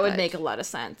 That would make a lot of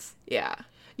sense. Yeah.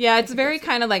 Yeah, it's very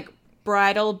kind of like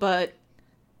bridal, but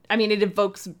I mean, it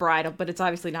evokes bridal, but it's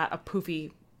obviously not a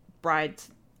poofy bride's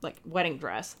like wedding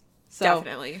dress. So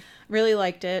definitely. Really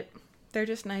liked it. They're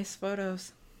just nice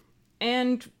photos.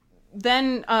 And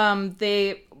then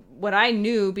what I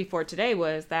knew before today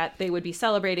was that they would be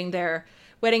celebrating their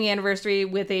wedding anniversary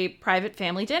with a private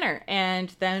family dinner.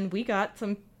 And then we got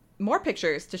some more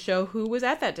pictures to show who was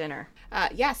at that dinner.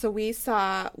 So we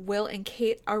saw Will and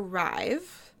Kate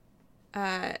arrive.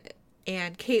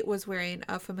 And Kate was wearing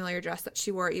a familiar dress that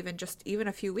she wore even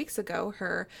a few weeks ago.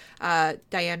 Her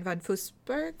Diane von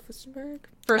Furstenberg,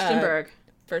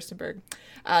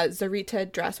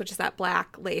 Zarita dress, which is that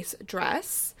black lace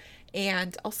dress.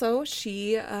 And also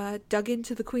she dug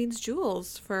into the Queen's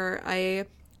jewels for a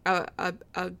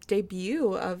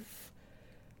debut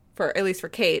at least for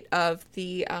Kate, of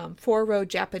the 4-row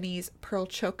Japanese pearl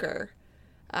choker.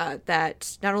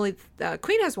 That not only the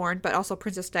Queen has worn, but also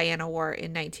Princess Diana wore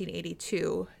in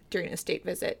 1982 during a state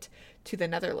visit to the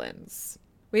Netherlands.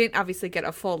 We didn't obviously get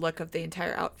a full look of the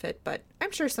entire outfit, but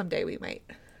I'm sure someday we might.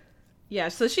 Yeah,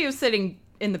 so she was sitting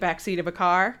in the backseat of a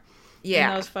car in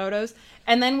those photos.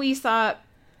 And then we saw,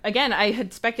 again, I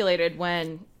had speculated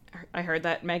when I heard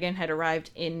that Meghan had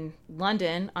arrived in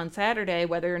London on Saturday,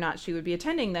 whether or not she would be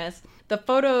attending this. The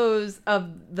photos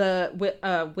of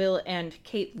the Will and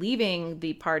Kate leaving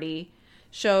the party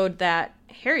showed that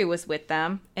Harry was with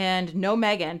them and no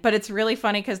Meghan. But it's really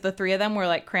funny because the three of them were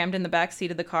like crammed in the back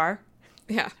seat of the car.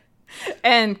 Yeah.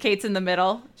 And Kate's in the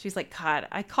middle. She's like, God,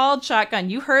 I called shotgun.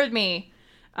 You heard me.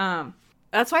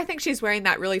 That's why I think she's wearing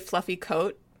that really fluffy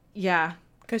coat. Yeah.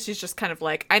 Because she's just kind of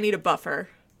like, I need a buffer.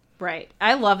 Right.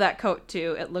 I love that coat,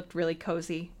 too. It looked really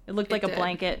cozy. It looked like a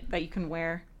blanket that you can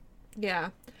wear. Yeah.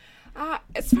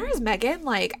 As far as Meghan,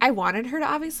 like, I wanted her to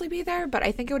obviously be there, but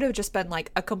I think it would have just been,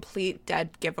 like, a complete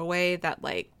dead giveaway that,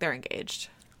 like, they're engaged.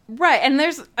 Right.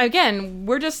 And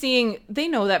we're just seeing, they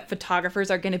know that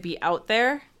photographers are going to be out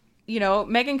there.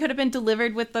 Meghan could have been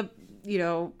delivered with the,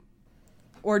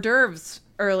 hors d'oeuvres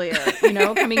earlier,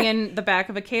 coming in the back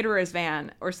of a caterer's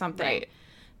van or something. Right.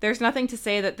 There's nothing to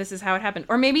say that this is how it happened.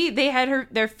 Or maybe they had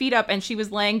their feet up and she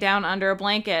was laying down under a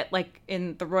blanket, like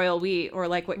in the royal we, or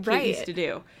like what Kate used to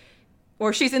do.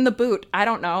 Or she's in the boot. I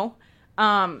don't know.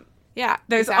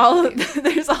 There's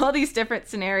all these different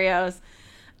scenarios.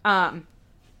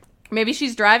 Maybe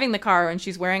she's driving the car and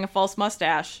she's wearing a false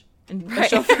mustache and the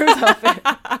chauffeur's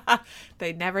outfit.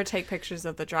 They never take pictures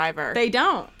of the driver. They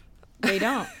don't.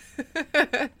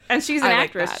 And she's an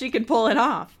actress. She could pull it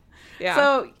off. Yeah.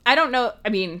 So I don't know. I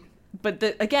mean, but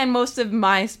again, most of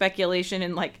my speculation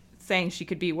in like saying she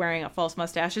could be wearing a false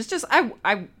mustache is just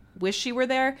I wish she were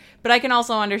there, but I can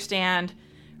also understand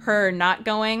her not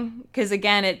going because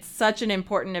again, it's such an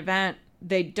important event.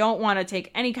 They don't want to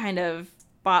take any kind of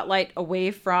spotlight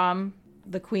away from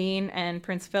the Queen and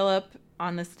Prince Philip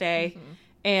on this day. Mm-hmm.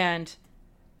 And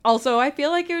also, I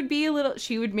feel like it would be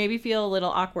she would maybe feel a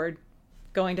little awkward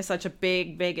going to such a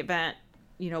big event,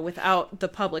 without the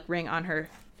public ring on her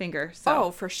finger. So.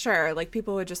 Oh, for sure. Like,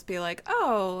 people would just be like,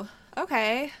 oh,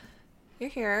 okay,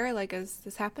 you're here. Like, is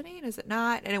this happening? Is it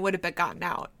not? And it would have been gotten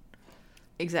out.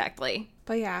 Exactly.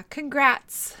 But yeah,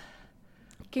 congrats.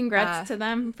 Congrats to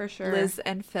them, for sure. Liz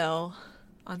and Phil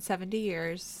on 70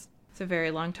 years. It's a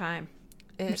very long time.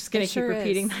 I'm just going to keep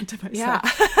repeating that to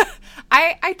myself. Yeah.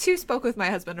 I too spoke with my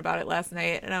husband about it last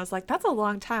night, and I was like, that's a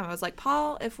long time. I was like,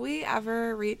 Paul, if we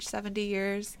ever reach 70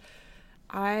 years,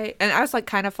 I was like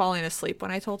kind of falling asleep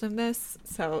when I told him this.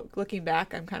 So looking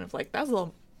back, I'm kind of like, that was a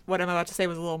little, what I'm about to say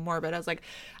was a little morbid. I was like,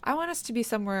 I want us to be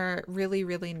somewhere really,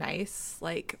 really nice,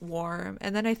 like warm,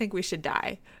 and then I think we should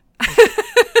die.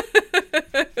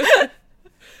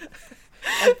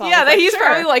 Yeah, that he's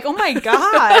probably like, oh my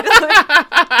god,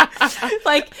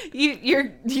 like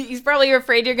he's probably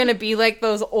afraid you're gonna be like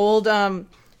those old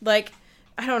like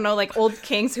I don't know, like old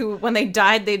kings who when they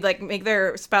died they'd like make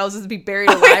their spouses be buried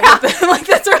alive with them. Like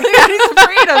that's really what he's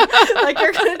afraid of. Like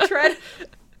you're gonna tread.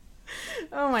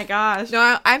 Oh my gosh.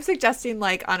 No, I'm suggesting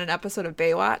like on an episode of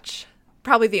Baywatch,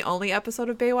 probably the only episode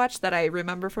of Baywatch that I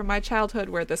remember from my childhood,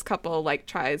 where this couple like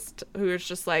who is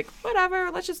just like,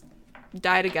 whatever, let's just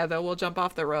die together, we'll jump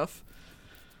off the roof.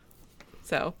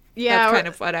 So yeah, that's kind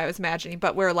of what I was imagining,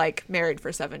 but we're like married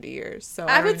for 70 years, so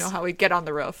I don't know how we'd get on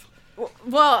the roof.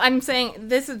 Well, I'm saying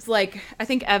this is like, I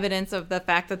think evidence of the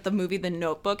fact that the movie The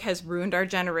Notebook has ruined our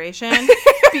generation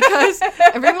because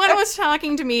everyone was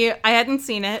talking to me, I hadn't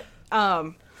seen it,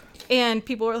 and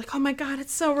people were like, oh my god,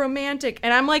 it's so romantic,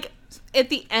 and I'm like, at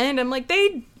the end I'm like,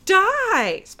 they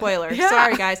die, spoiler, yeah.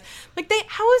 Sorry guys, like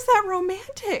how is that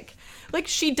romantic? Like,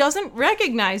 she doesn't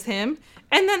recognize him,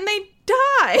 and then they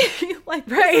die. Like,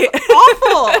 right.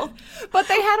 Awful. But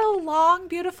they had a long,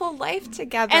 beautiful life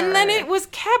together. And then it was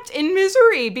kept in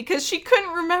misery because she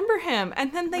couldn't remember him.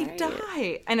 And then they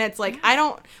die. And it's like,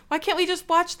 why can't we just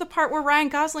watch the part where Ryan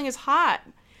Gosling is hot?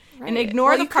 Right. And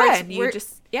ignore the parts where...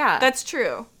 Yeah. That's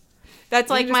true. That's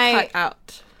like my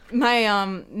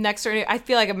next door neighbor, I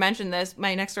feel like I've mentioned this,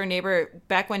 my next door neighbor,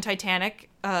 back when Titanic,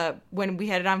 when we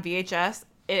had it on VHS,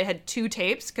 it had 2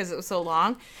 tapes because it was so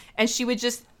long, and she would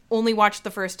just only watch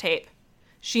the first tape.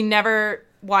 She never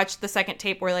watched the second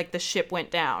tape where like the ship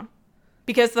went down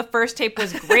because the first tape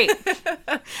was great.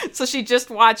 So she just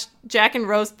watched Jack and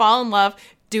Rose fall in love,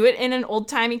 do it in an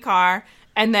old-timey car,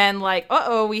 and then like,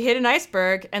 we hit an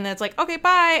iceberg, and then it's like, okay,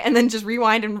 bye, and then just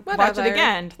rewind and watch it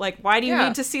again. Like, why do you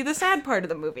need to see the sad part of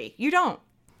the movie? You don't.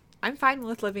 I'm fine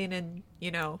with living in,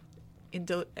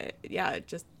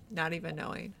 just not even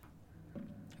knowing.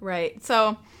 Right.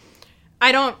 So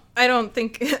I don't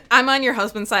think I'm on your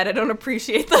husband's side. I don't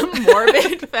appreciate the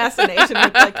morbid fascination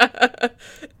with like.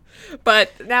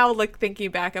 But now, like, thinking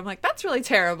back, I'm like, that's really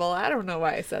terrible. I don't know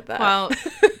why I said that. Well,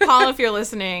 Paul, if you're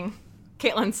listening,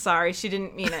 Caitlin's sorry. She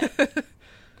didn't mean it.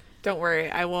 Don't worry.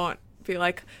 I won't be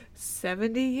like,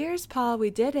 70 years, Paul.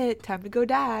 We did it. Time to go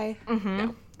die. Mm-hmm.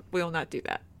 No, we will not do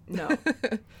that. No.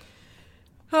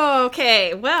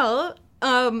 Okay. Well,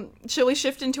 shall we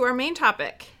shift into our main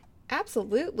topic?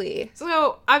 Absolutely.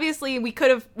 So obviously we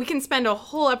can spend a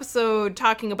whole episode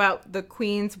talking about the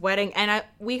Queen's wedding, and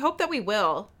we hope that we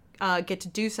will get to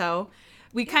do so.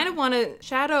 We kind of want to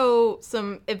shadow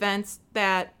some events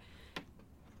that,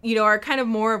 are kind of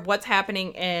more of what's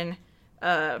happening in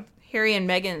Harry and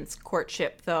Meghan's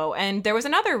courtship, though. And there was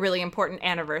another really important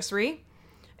anniversary,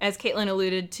 as Caitlin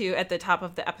alluded to at the top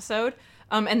of the episode.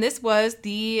 And this was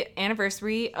the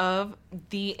anniversary of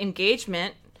the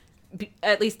engagement,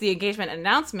 at least the engagement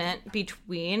announcement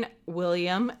between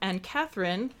William and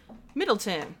Catherine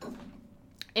Middleton.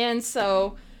 And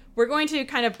so we're going to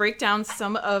kind of break down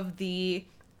some of the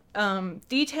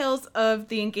details of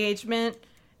the engagement,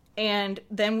 and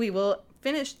then we will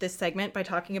finish this segment by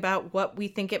talking about what we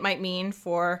think it might mean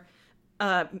for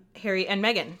Harry and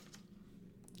Meghan.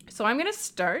 So I'm going to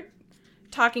start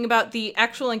talking about the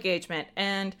actual engagement.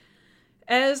 And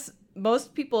as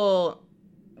most people...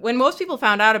 When most people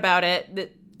found out about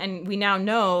it, and we now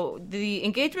know, the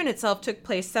engagement itself took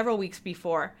place several weeks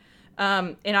before,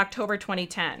 in October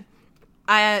 2010.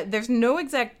 There's no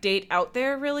exact date out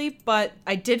there, really, but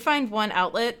I did find one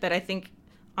outlet that I think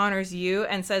honors you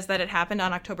and says that it happened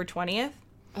on October 20th.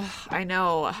 Ugh, I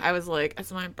know. I was like,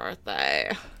 it's my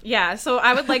birthday. Yeah, so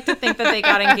I would like to think that they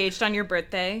got engaged on your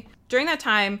birthday. During that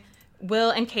time,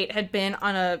 Will and Kate had been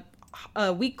on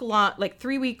a week long, like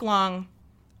 3 week long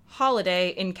holiday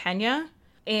in Kenya,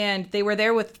 and they were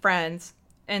there with friends,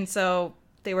 and so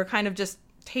they were kind of just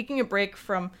taking a break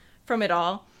from it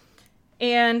all,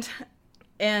 and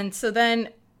so then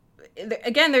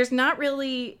again, there's not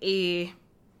really a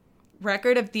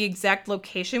record of the exact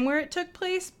location where it took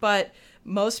place, but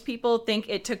most people think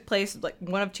it took place like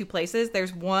one of two places.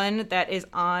 There's one that is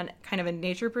on kind of a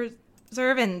nature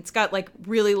preserve, and it's got like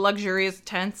really luxurious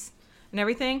tents and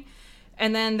everything.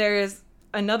 And then there's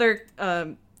another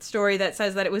story that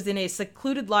says that it was in a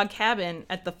secluded log cabin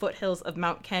at the foothills of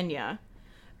Mount Kenya.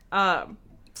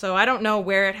 So I don't know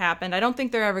where it happened. I don't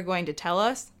think they're ever going to tell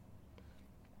us.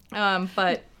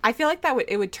 But I feel like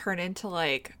it would turn into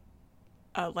like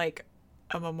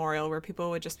a memorial where people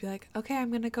would just be like, okay,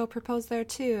 I'm gonna go propose there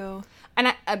too.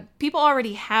 And people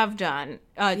already have done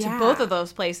to both of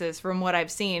those places from what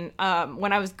I've seen.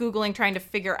 When I was Googling trying to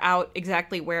figure out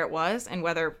exactly where it was and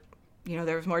whether,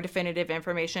 there was more definitive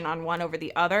information on one over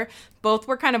the other, both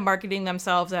were kind of marketing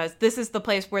themselves as this is the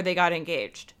place where they got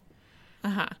engaged.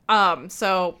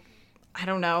 So I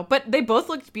don't know, but they both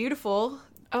looked beautiful.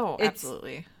 Oh,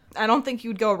 absolutely. I don't think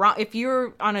you'd go wrong if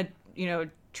you're on a,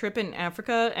 trip in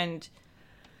Africa and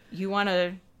you want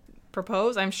to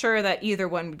propose. I'm sure that either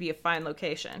one would be a fine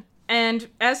location. And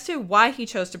as to why he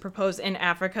chose to propose in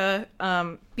Africa,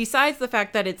 besides the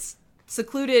fact that it's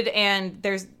secluded and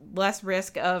there's less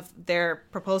risk of their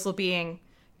proposal being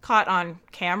caught on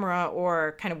camera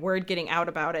or kind of word getting out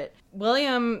about it,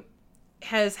 William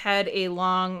has had a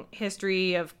long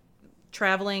history of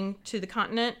traveling to the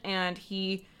continent, and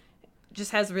he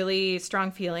just has really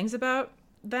strong feelings about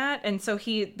that. And so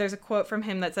there's a quote from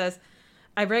him that says,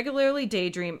 "I regularly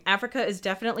daydream. Africa is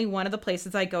definitely one of the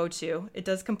places I go to. It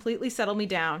does completely settle me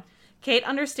down. Kate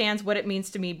understands what it means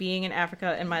to me being in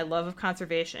Africa and my love of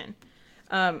conservation."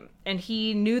 And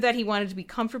he knew that he wanted to be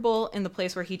comfortable in the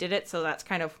place where he did it, so that's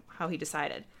kind of how he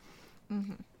decided.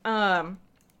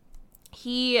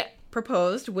 He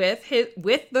proposed with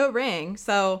the ring.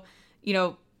 So,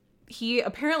 he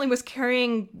apparently was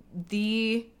carrying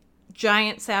the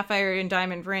giant sapphire and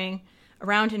diamond ring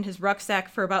around in his rucksack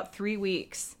for about 3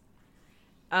 weeks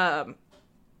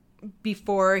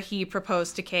before he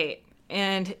proposed to Kate.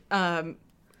 And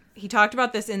he talked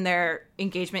about this in their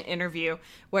engagement interview,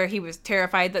 where he was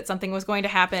terrified that something was going to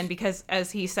happen because,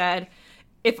 as he said,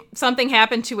 if something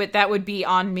happened to it, that would be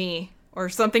on me, or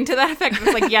something to that effect.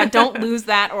 It's like, yeah, don't lose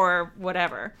that or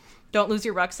whatever. Don't lose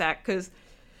your rucksack because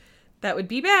that would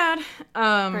be bad.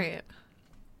 Right.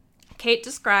 Kate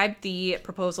described the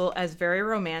proposal as very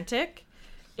romantic,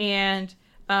 and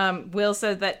Will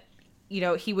said that,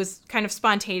 he was kind of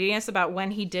spontaneous about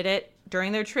when he did it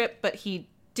during their trip, but he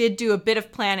did do a bit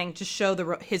of planning to show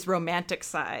his romantic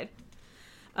side.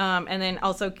 And then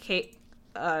also Kate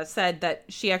said that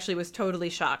she actually was totally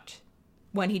shocked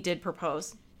when he did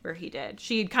propose where he did.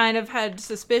 She kind of had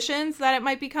suspicions that it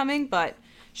might be coming, but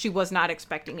she was not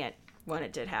expecting it when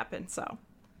it did happen. So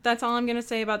that's all I'm going to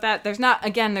say about that. There's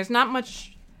not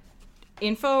much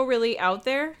info really out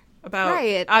there about,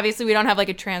 right. Obviously we don't have like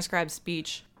a transcribed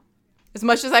speech, as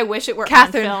much as I wish it were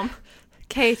Catherine, on film.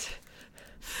 Kate,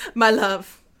 my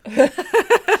love.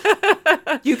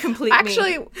 You complete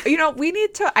Actually, me. we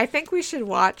need to, I think we should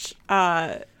watch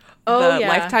the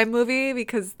Lifetime movie,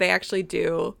 because they actually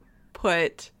do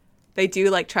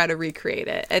like try to recreate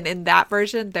it. And in that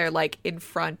version, they're like in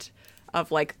front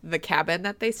of like the cabin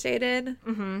that they stayed in.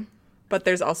 Mm-hmm. But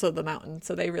there's also the mountain,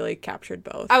 so they really captured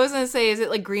both. I was going to say, is it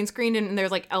like green screened and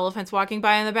there's like elephants walking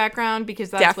by in the background? Because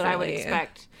that's Definitely. What I would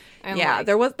expect. And yeah,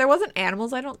 there wasn't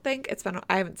animals, I don't think.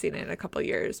 I haven't seen it in a couple of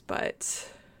years, but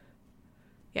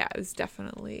yeah, it was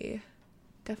definitely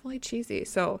cheesy.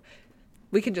 So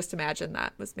we can just imagine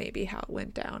that was maybe how it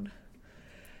went down.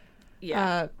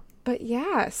 Yeah. But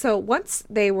yeah, so once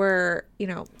they were,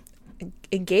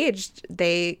 engaged,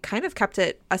 they kind of kept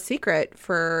it a secret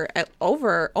for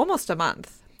over almost a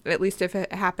month, at least if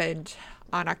it happened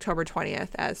on October 20th,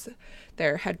 as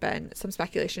there had been some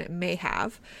speculation it may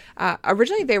have.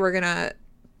 Originally, they were going to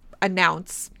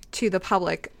announce to the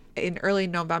public in early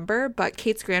November, but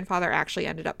Kate's grandfather actually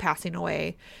ended up passing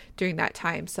away during that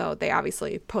time, so they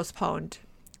obviously postponed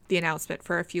the announcement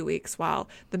for a few weeks while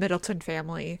the Middleton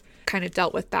family kind of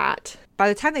dealt with that. By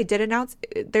the time they did announce,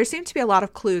 there seemed to be a lot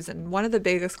of clues, and one of the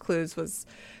biggest clues was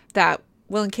that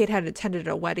Will and Kate had attended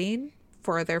a wedding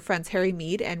for their friends Harry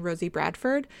Mead and Rosie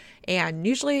Bradford, and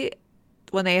usually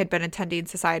when they had been attending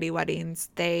society weddings,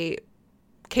 they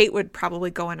Kate would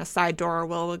probably go in a side door, or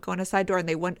Will would go in a side door, and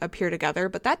they wouldn't appear together.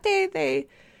 But that day,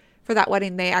 for that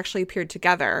wedding, they actually appeared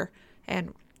together,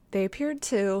 and they appeared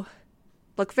to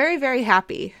look very, very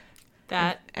happy.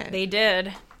 They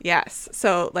did. Yes.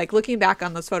 So, like, looking back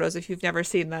on those photos, if you've never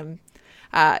seen them,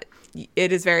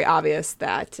 it is very obvious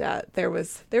that there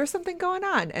was something going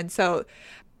on. And so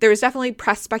there was definitely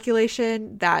press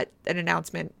speculation that an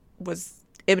announcement was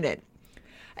imminent.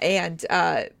 And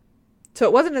so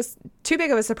it wasn't too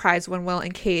big of a surprise when Will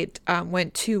and Kate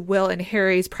went to Will and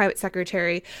Harry's private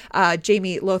secretary,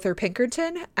 Jamie Lothar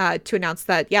Pinkerton, to announce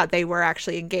that, yeah, they were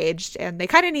actually engaged. And they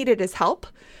kind of needed his help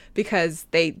because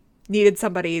they needed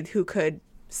somebody who could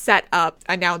set up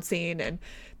announcing, and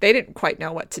they didn't quite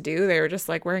know what to do. They were just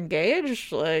like, we're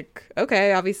engaged. Like,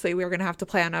 okay, obviously we were going to have to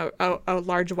plan a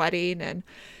large wedding and,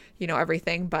 you know,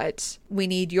 everything, but we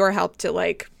need your help to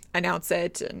like announce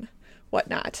it and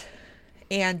whatnot.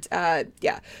 And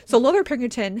so Lothar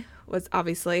Pinkerton was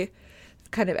obviously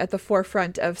kind of at the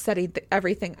forefront of setting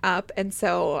everything up. And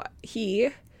so he,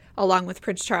 along with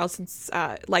Prince Charles, since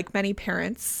like many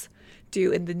parents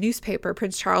do in the newspaper,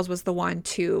 Prince Charles was the one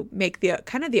to make the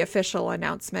kind of the official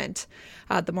announcement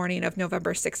the morning of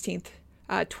November 16th,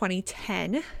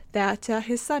 2010, that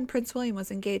his son, Prince William,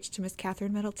 was engaged to Miss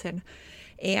Catherine Middleton.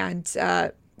 And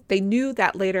they knew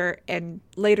that later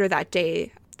that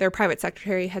day, their private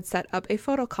secretary had set up a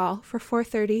photo call for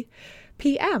 4:30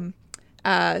 p.m.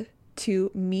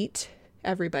 To meet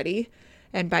everybody.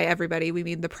 And by everybody, we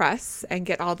mean the press, and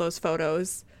get all those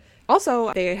photos.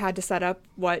 Also, they had to set up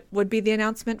what would be the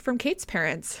announcement from Kate's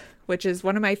parents, which is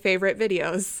one of my favorite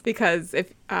videos, because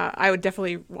if I would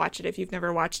definitely watch it if you've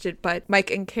never watched it. But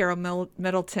Mike and Carol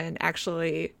Middleton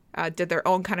actually did their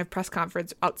own kind of press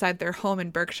conference outside their home in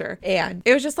Berkshire. And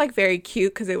it was just like very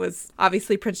cute, because it was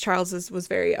obviously Prince Charles's was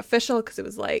very official, because it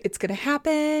was like, it's going to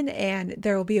happen and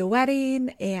there will be a wedding,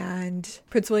 and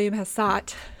Prince William has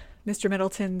sought Mr.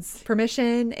 Middleton's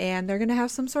permission and they're going to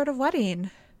have some sort of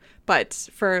wedding. But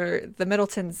for the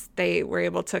Middletons, they were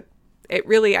able to, it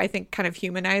really, I think, kind of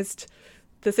humanized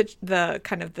the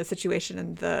kind of the situation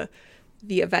and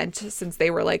the event, since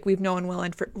they were like, we've known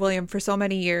William for so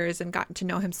many years and gotten to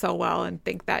know him so well, and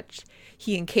think that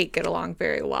he and Kate get along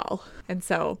very well. And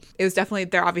so it was definitely,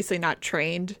 they're obviously not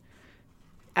trained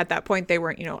at that point. They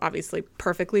weren't, obviously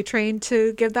perfectly trained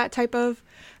to give that type of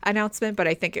announcement, but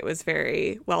I think it was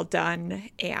very well done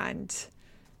and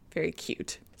very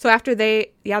cute. So after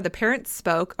the parents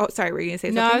spoke. Oh, sorry, were you going to say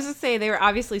something? No, I was going to say they were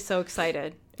obviously so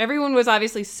excited. Everyone was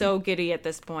obviously so giddy at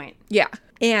this point. Yeah.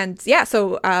 And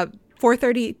so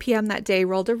 4:30 p.m. that day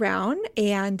rolled around,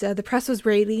 and the press was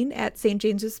waiting at St.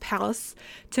 James's Palace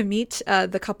to meet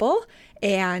the couple.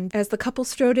 And as the couple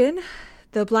strode in,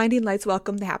 the blinding lights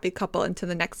welcomed the happy couple into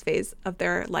the next phase of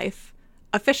their life,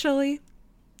 officially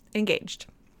engaged.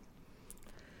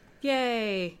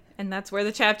 Yay. And that's where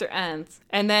the chapter ends.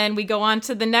 And then we go on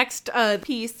to the next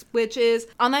piece, which is,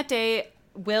 on that day,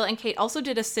 Will and Kate also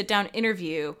did a sit-down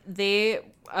interview. They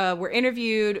were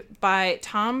interviewed by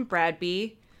Tom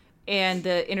Bradby, and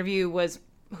the interview was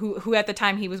who at the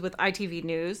time he was with ITV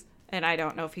News, and I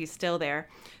don't know if he's still there.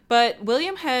 But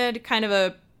William had kind of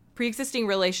a pre-existing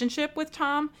relationship with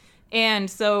Tom, and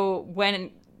so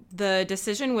when the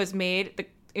decision was made,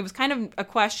 it was kind of a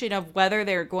question of whether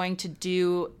they're going to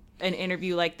do an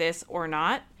interview like this or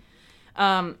not.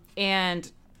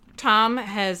 And Tom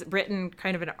has written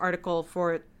kind of an article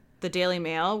for the Daily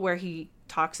Mail where he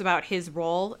talks about his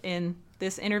role in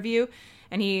this interview.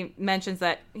 And he mentions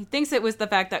that he thinks it was the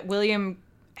fact that William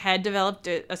had developed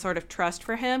a sort of trust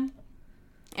for him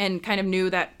and kind of knew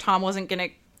that Tom wasn't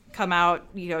going to come out,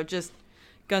 just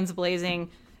guns blazing,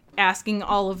 asking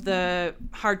all of the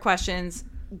hard questions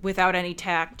without any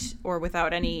tact or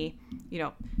without any,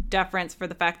 deference for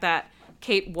the fact that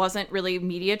Kate wasn't really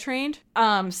media trained.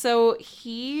 So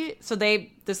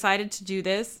they decided to do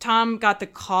this. Tom got the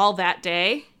call that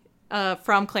day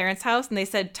from Clarence House, and they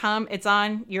said, Tom, it's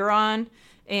on, you're on.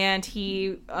 And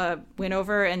he went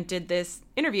over and did this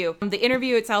interview. The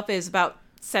interview itself is about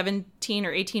 17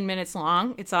 or 18 minutes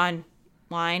long. It's online,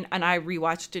 and I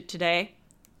rewatched it today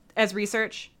as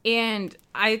research. And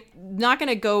I'm not going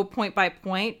to go point by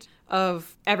point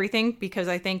of everything, because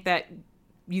I think that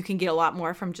you can get a lot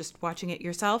more from just watching it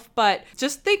yourself. But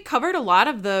just they covered a lot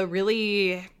of the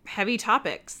really heavy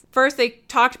topics. First, they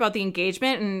talked about the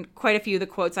engagement, and quite a few of the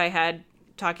quotes I had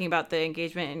talking about the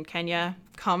engagement in Kenya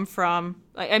come from,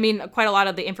 quite a lot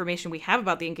of the information we have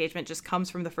about the engagement just comes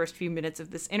from the first few minutes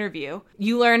of this interview.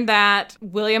 You learned that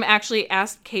William actually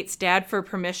asked Kate's dad for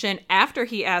permission after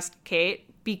he asked Kate,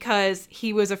 because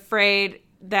he was afraid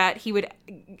that he would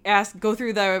go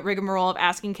through the rigmarole of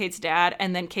asking Kate's dad,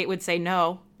 and then Kate would say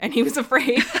no, and he was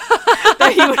afraid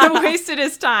that he would have wasted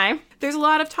his time. There's a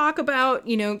lot of talk about,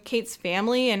 Kate's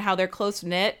family and how they're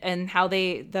close-knit and how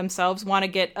they themselves want to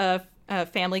get a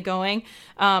family going.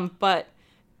 But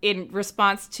in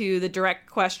response to the direct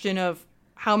question of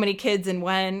how many kids and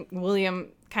when, William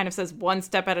kind of says one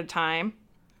step at a time.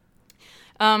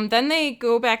 Then they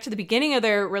go back to the beginning of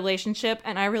their relationship,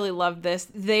 and I really loved this.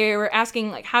 They were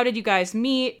asking, like, how did you guys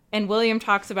meet? And William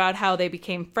talks about how they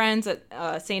became friends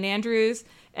at St. Andrews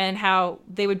and how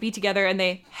they would be together and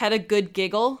they had a good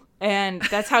giggle. And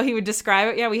that's how he would describe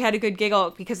it. Yeah, we had a good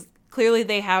giggle because clearly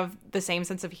they have the same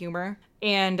sense of humor.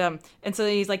 And so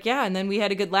he's like, yeah, and then we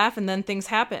had a good laugh and then things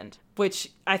happened,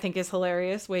 which I think is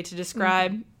hilarious way to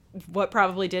describe what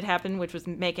probably did happen, which was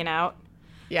making out.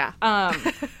 Yeah.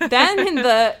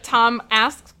 Then Tom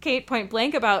asks Kate point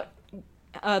blank about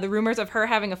the rumors of her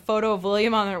having a photo of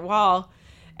William on their wall.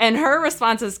 And her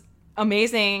response is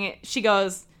amazing. She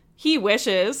goes, he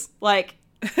wishes. Like,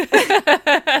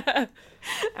 and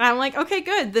I'm like, okay,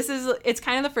 good. It's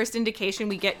kind of the first indication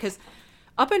we get, because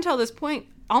up until this point,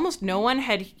 almost no one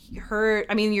had heard,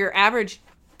 your average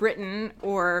Briton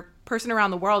or person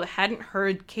around the world hadn't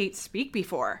heard Kate speak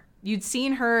before. You'd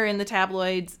seen her in the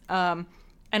tabloids, and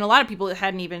a lot of people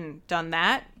hadn't even done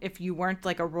that. If you weren't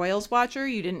like a Royals watcher,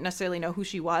 you didn't necessarily know who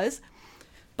she was.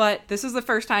 But this is the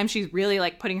first time she's really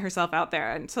like putting herself out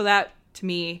there. And so that, to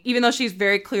me, even though she's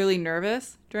very clearly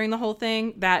nervous during the whole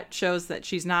thing, that shows that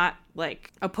she's not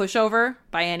like a pushover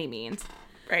by any means.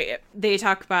 Right. They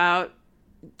talk about,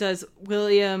 does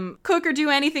William cook or do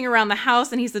anything around the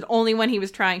house? And he said only when he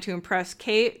was trying to impress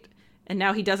Kate. And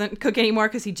now he doesn't cook anymore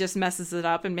because he just messes it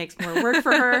up and makes more work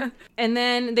for her. And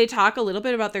then they talk a little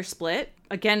bit about their split.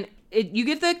 Again, you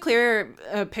get the clear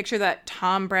picture that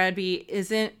Tom Bradby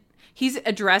he's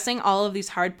addressing all of these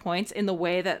hard points in the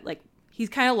way that, like, he's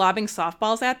kind of lobbing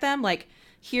softballs at them. Like,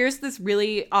 here's this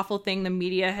really awful thing the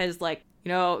media has, like,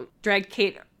 dragged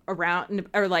Kate around,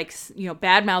 or like,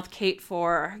 badmouth Kate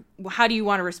for. How do you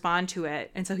want to respond to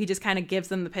it? And so he just kind of gives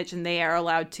them the pitch, and they are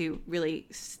allowed to really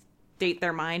state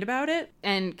their mind about it.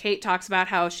 And Kate talks about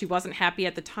how she wasn't happy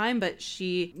at the time, but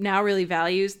she now really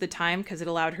values the time because it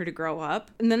allowed her to grow up.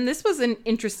 And then this was an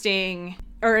interesting,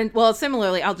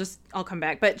 similarly, I'll come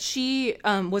back, but she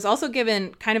was also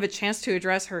given kind of a chance to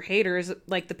address her haters,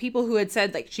 like the people who had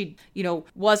said like she,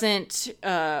 wasn't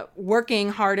working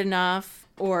hard enough,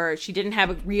 or she didn't have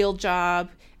a real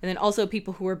job. And then also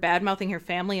people who were bad-mouthing her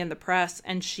family in the press.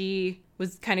 And she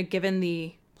was kind of given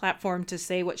the platform to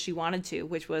say what she wanted to,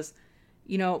 which was,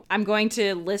 I'm going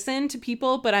to listen to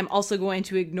people, but I'm also going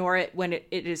to ignore it when it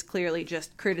is clearly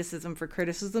just criticism for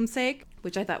criticism's sake,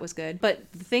 which I thought was good.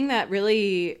 But the thing that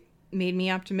really made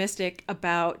me optimistic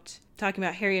about talking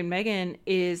about Harry and Meghan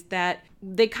is that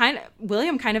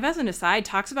William kind of as an aside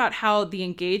talks about how the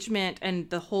engagement and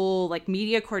the whole like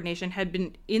media coordination had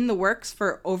been in the works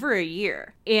for over a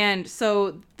year. And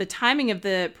so the timing of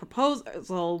the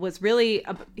proposal was really,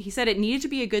 he said it needed to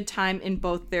be a good time in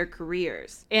both their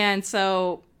careers. And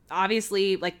so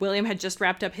obviously like William had just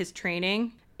wrapped up his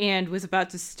training and was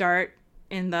about to start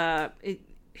in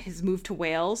his move to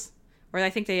Wales, or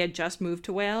I think they had just moved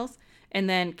to Wales. And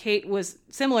then Kate was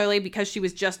similarly, because she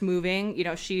was just moving,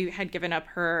 she had given up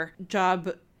her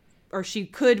job, or she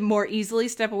could more easily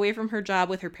step away from her job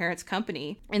with her parents'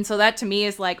 company. And so that to me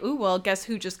is like, ooh, well, guess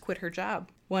who just quit her job?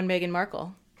 One Meghan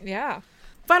Markle. Yeah.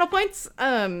 Final points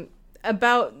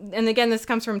about, and again, this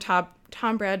comes from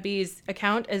Tom Bradby's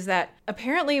account, is that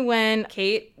apparently when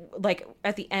Kate, like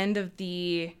at the end of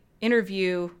the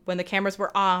interview, when the cameras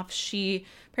were off, she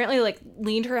apparently like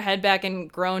leaned her head back and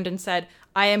groaned and said,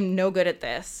 I am no good at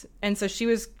this. And so she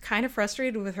was kind of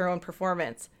frustrated with her own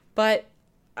performance. But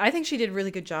I think she did a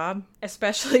really good job,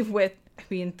 especially with,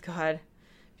 God,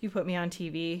 if you put me on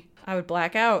TV, I would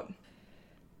black out.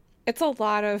 It's a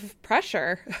lot of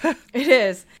pressure. It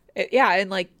is. Yeah,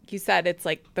 and like you said, it's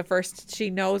like she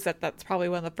knows that that's probably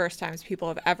one of the first times people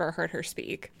have ever heard her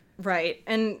speak. Right.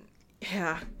 And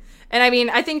yeah. And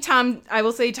I think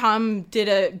Tom did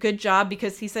a good job,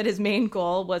 because he said his main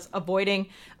goal was avoiding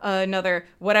another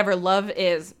whatever love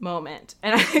is moment.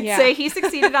 And I'd say he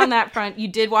succeeded on that front. You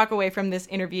did walk away from this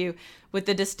interview with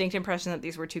the distinct impression that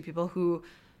these were two people who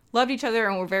loved each other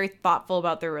and were very thoughtful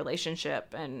about their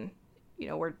relationship and,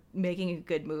 were making a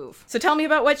good move. So tell me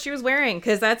about what she was wearing,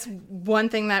 because that's one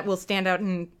thing that will stand out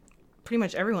in pretty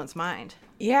much everyone's mind.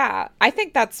 Yeah, I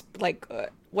think that's like...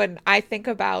 when I think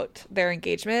about their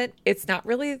engagement, it's not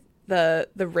really the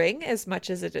ring as much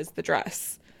as it is the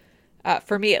dress.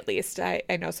 For me, at least. I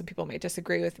know some people may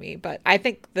disagree with me, but I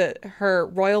think her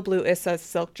royal blue Issa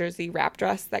silk jersey wrap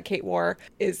dress that Kate wore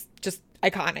is just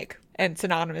iconic and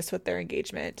synonymous with their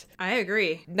engagement. I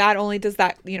agree. Not only does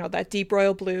that, that deep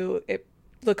royal blue, it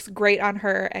looks great on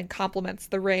her and complements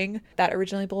the ring that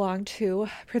originally belonged to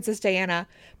Princess Diana,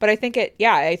 but I think it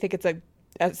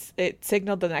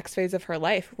signaled the next phase of her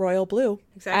life, royal blue.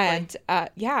 Exactly.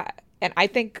 And I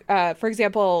think, for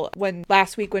example,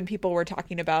 last week when people were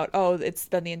talking about, it's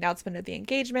been the announcement of the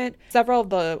engagement, several of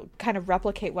the kind of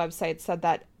replicate websites said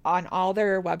that on all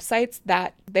their websites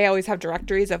that they always have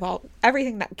directories of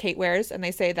everything that Kate wears. And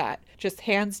they say that just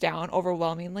hands down,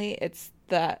 overwhelmingly, it's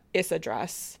the Issa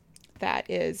dress that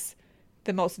is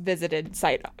the most visited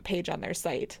page on their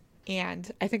site.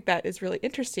 And I think that is really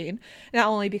interesting, not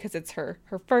only because it's her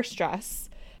first dress,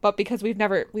 but because we've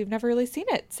never really seen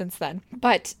it since then.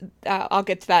 But I'll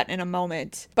get to that in a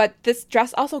moment. But this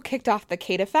dress also kicked off the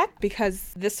Kate effect,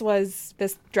 because this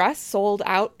dress sold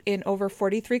out in over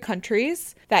 43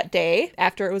 countries that day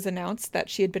after it was announced that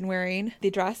she had been wearing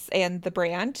the dress and the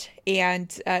brand.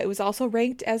 And it was also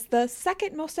ranked as the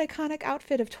second most iconic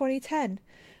outfit of 2010.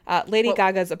 Lady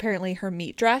Gaga's, apparently her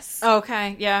meat dress.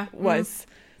 Okay, yeah. Was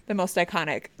the most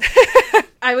iconic.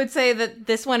 I would say that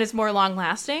this one is more long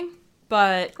lasting.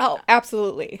 But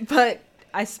absolutely. But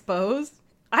I suppose,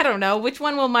 I don't know, which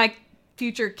one will my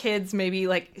future kids maybe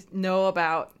know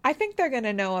about? I think they're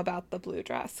gonna know about the blue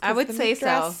dress. I would say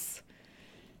so.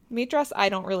 Meat dress, I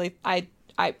don't really. I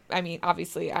mean,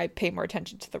 obviously, I pay more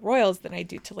attention to the royals than I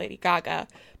do to Lady Gaga,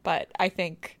 but I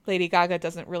think Lady Gaga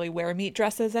doesn't really wear meat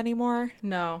dresses anymore.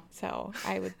 No. So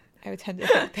I would tend to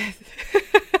think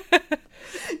that.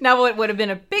 Now, what would have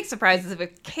been a big surprise is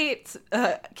if Kate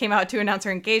came out to announce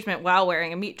her engagement while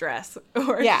wearing a meat dress,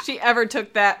 or if she ever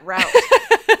took that route.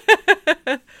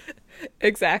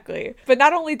 Exactly. But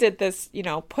not only did this,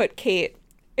 put Kate,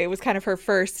 it was kind of her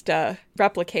first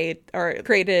replicate, or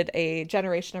created a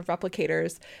generation of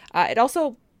replicators. It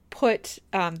also put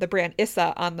the brand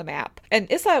Issa on the map.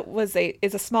 And Issa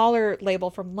is a smaller label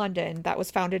from London that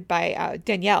was founded by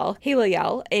Danielle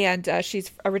Haleyel, and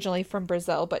she's originally from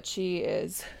Brazil, but she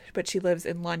lives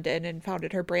in London and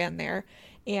founded her brand there.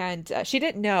 And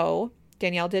Danielle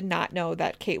did not know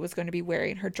that Kate was going to be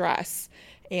wearing her dress.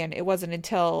 And it wasn't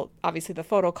until obviously the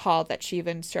photo call that she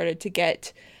even started to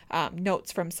get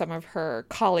notes from some of her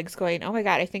colleagues going, "Oh my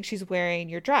God, I think she's wearing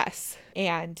your dress."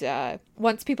 And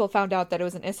once people found out that it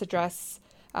was an Issa dress,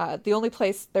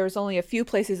 there was only a few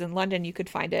places in London you could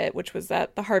find it, which was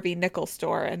at the Harvey Nichols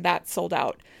store, and that sold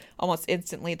out almost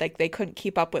instantly. Like, they couldn't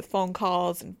keep up with phone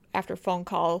calls and after phone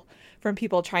call from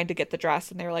people trying to get the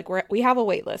dress, and they were like, we have a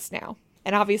wait list now.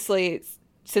 And obviously,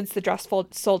 since the dress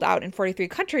sold out in 43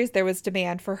 countries, there was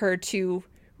demand for her to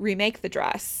remake the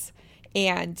dress.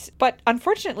 But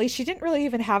unfortunately, she didn't really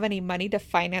even have any money to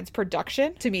finance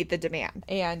production to meet the demand.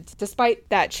 And despite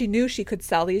that, she knew she could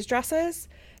sell these dresses.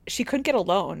 She couldn't get a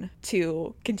loan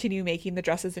to continue making the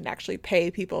dresses and actually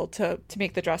pay people to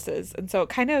make the dresses. And so it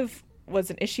kind of was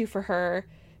an issue for her.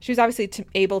 She was obviously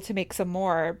able to make some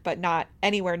more, but not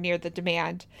anywhere near the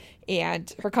demand.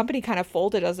 And her company kind of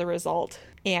folded as a result.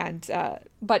 And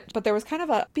but there was kind of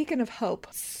a beacon of hope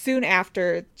soon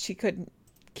after she couldn't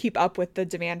keep up with the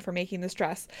demand for making this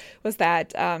dress, was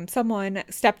that someone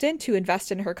stepped in to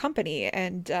invest in her company.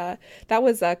 And that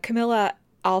was Camilla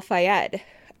Al-Fayed.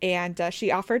 And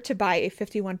she offered to buy a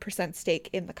 51%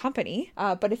 stake in the company.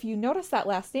 But if you notice that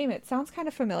last name, it sounds kind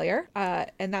of familiar.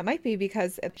 And that might be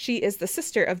because she is the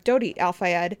sister of Dodi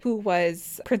Al-Fayed, who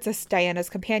was Princess Diana's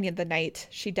companion the night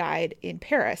she died in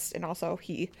Paris. And also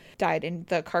he died in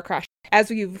the car crash.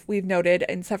 As we've noted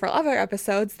in several other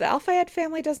episodes, the Al-Fayed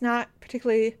family does not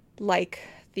particularly like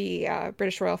the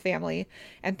British royal family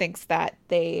and thinks that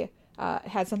they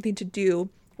had something to do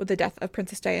with the death of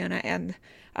Princess Diana and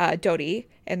Dodi.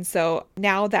 And so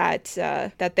now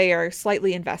that they are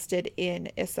slightly invested in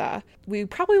Issa, we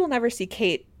probably will never see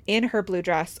Kate in her blue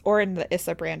dress or in the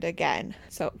Issa brand again.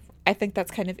 So I think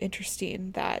that's kind of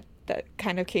interesting that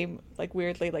kind of came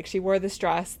weirdly, she wore this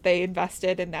dress, they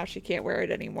invested, and now she can't wear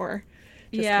it anymore.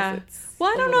 Yeah.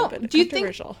 Well, I don't know. Do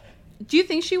you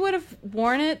think she would have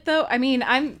worn it though? I mean,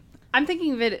 I'm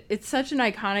thinking of it. It's such an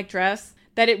iconic dress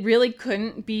that it really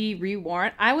couldn't be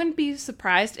reworn. I wouldn't be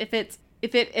surprised if it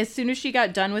as soon as she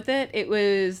got done with it, it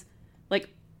was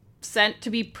sent to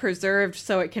be preserved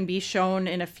so it can be shown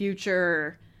in a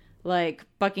future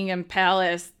Buckingham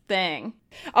Palace thing.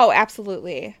 Oh,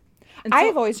 absolutely. And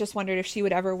I've always just wondered if she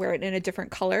would ever wear it in a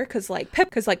different color, because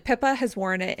Pippa has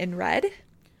worn it in red.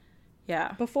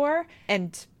 Yeah. Before,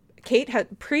 and Kate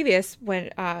had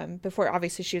before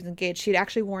obviously she was engaged, she'd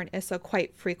actually worn Issa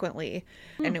quite frequently.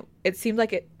 And it seemed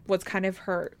like it was kind of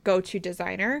her go-to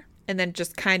designer, and then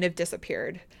just kind of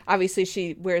disappeared. Obviously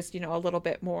she wears, a little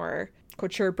bit more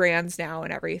couture brands now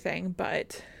and everything,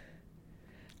 but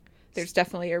there's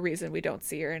definitely a reason we don't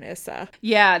see her in Issa.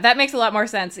 Yeah, that makes a lot more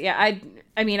sense. Yeah,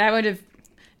 I mean, I would have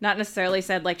not necessarily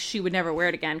said like she would never wear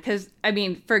it again, because I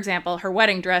mean, for example, her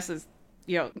wedding dress is,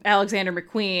 Alexander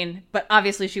McQueen, but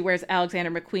obviously she wears Alexander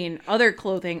McQueen other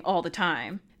clothing all the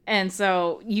time. And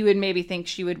so you would maybe think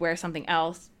she would wear something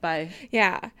else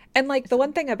Yeah. And like the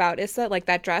one thing about Issa, like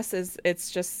that dress is,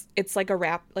 it's like a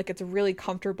wrap, like it's a really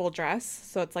comfortable dress.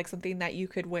 So it's like something that you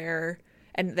could wear,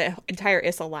 and the entire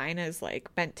Issa line is like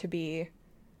meant to be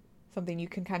something you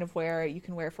can kind of wear. You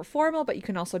can wear for formal, but you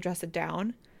can also dress it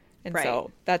down. And right.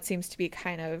 So that seems to be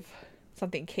kind of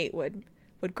something Kate would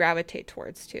gravitate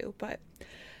towards too, but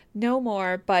no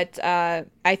more. But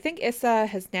I think Issa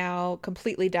has now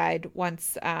completely died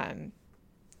once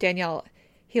Danielle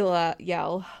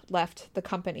Hilaliel left the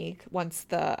company. Once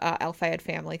the Al Fayed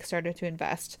family started to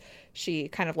invest, she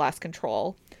kind of lost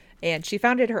control, and she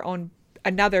founded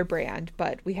another brand,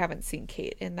 but we haven't seen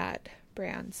Kate in that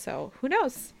brand, so who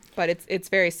knows? But it's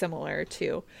very similar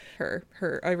to her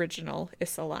original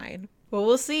Issa line. Well,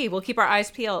 we'll see. We'll keep our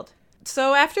eyes peeled.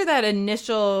 So after that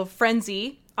initial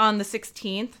frenzy on the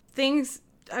 16th, things,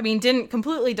 didn't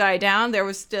completely die down. There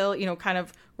was still, kind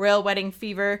of royal wedding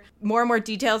fever. More and more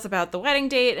details about the wedding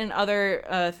date and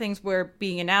other things were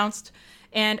being announced.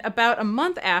 And about a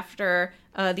month after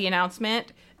the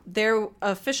announcement, their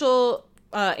official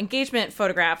engagement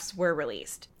photographs were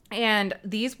released. And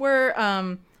these were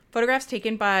photographs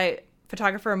taken by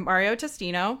photographer Mario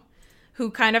Testino, who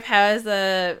kind of has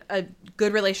a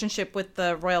good relationship with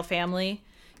the royal family.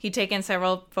 He'd taken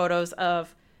several photos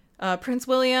of Prince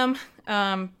William,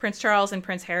 Prince Charles, and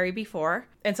Prince Harry before.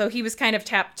 And so he was kind of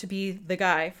tapped to be the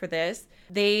guy for this.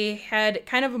 They had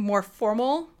kind of a more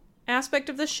formal aspect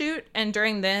of the shoot. And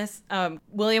during this,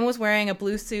 William was wearing a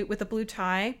blue suit with a blue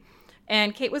tie.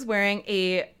 And Kate was wearing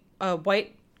a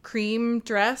white cream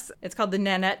dress. It's called the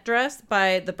Nanette dress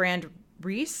by the brand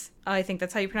Reiss. I think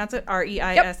that's how you pronounce it. Reiss.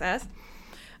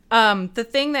 Yep. The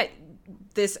thing that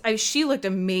she looked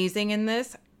amazing in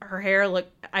this. Her hair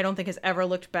I don't think has ever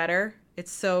looked better.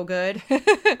 It's so good.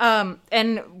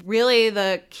 And really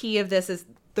the key of this is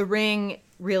the ring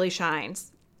really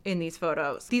shines in these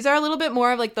photos. These are a little bit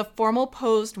more of like the formal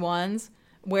posed ones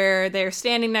where they're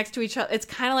standing next to each other. It's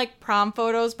kind of like prom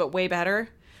photos, but way better.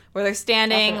 Where they're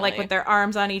standing like with their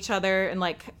arms on each other and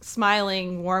like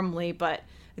smiling warmly, but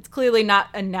it's clearly not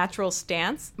a natural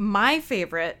stance. My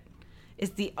favorite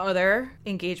is the other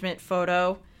engagement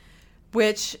photo,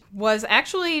 which was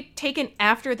actually taken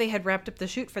after they had wrapped up the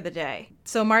shoot for the day.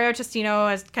 So Mario Testino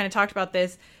has kind of talked about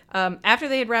this. After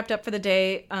they had wrapped up for the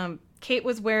day, Kate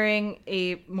was wearing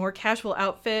a more casual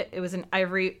outfit. It was an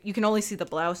ivory, you can only see the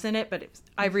blouse in it, but it was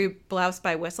ivory blouse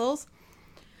by Whistles.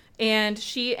 And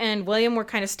she and William were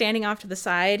kind of standing off to the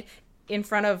side in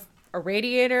front of a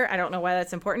radiator. I don't know why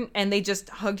that's important. And they just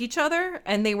hugged each other.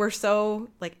 And they were so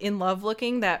like in love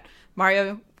looking that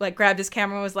Mario like grabbed his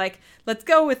camera and was like, let's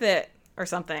go with it or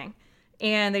something.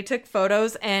 And they took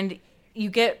photos, and you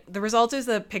get the result is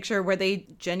a picture where they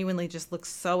genuinely just look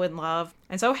so in love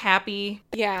and so happy.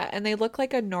 Yeah. And they look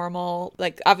like a normal,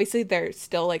 like obviously they're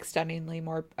still like stunningly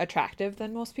more attractive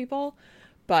than most people,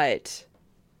 but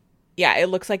yeah, it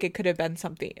looks like it could have been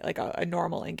something like a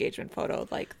normal engagement photo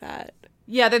like that.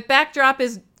 Yeah, the backdrop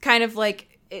is kind of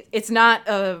like, it's not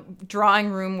a drawing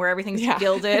room where everything's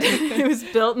gilded. It was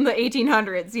built in the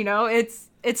 1800s,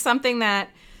 It's something that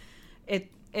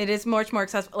it is much more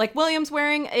accessible. Like William's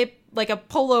wearing a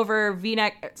pullover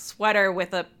V-neck sweater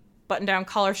with a button-down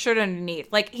collar shirt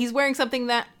underneath. Like he's wearing something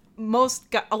that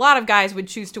a lot of guys would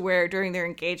choose to wear during their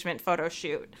engagement photo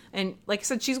shoot. And like I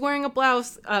said, she's wearing a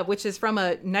blouse, which is from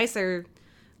a nicer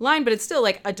line, but it's still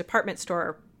like a department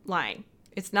store line.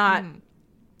 It's not,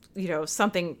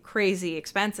 something crazy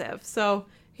expensive. So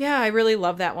yeah, I really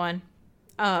love that one.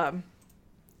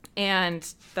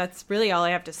 And that's really all I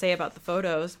have to say about the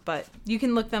photos, but you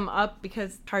can look them up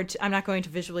because I'm not going to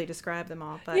visually describe them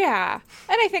all. But yeah,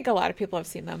 and I think a lot of people have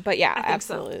seen them, but yeah,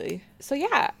 absolutely. So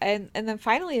yeah, and then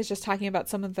finally is just talking about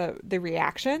some of the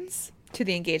reactions to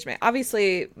the engagement.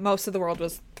 Obviously, most of the world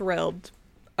was thrilled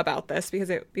about this because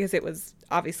it was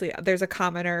obviously, there's a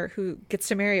commenter who gets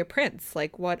to marry a prince.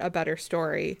 Like, what a better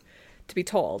story to be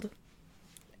told.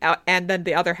 And then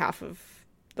the other half of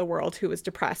the world who was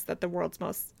depressed that the world's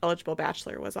most eligible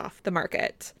bachelor was off the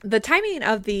market. The timing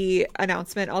of the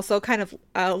announcement also kind of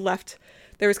left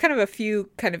there was kind of a few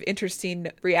kind of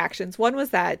interesting reactions. One was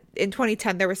that in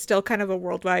 2010, there was still kind of a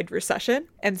worldwide recession.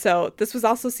 And so this was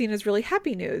also seen as really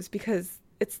happy news because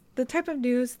it's the type of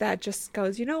news that just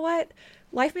goes, you know what?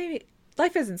 Life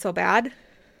isn't so bad.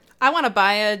 I want to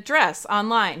buy a dress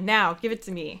online now. Give it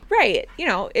to me. Right. You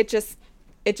know, it just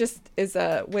is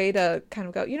a way to kind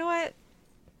of go, you know what?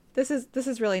 This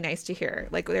is really nice to hear.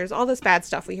 Like, there's all this bad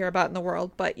stuff we hear about in the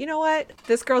world, but you know what?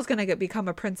 This girl's going to become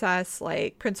a princess,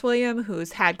 like Prince William,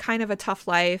 who's had kind of a tough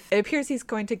life. It appears he's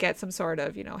going to get some sort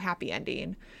of, you know, happy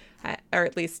ending, or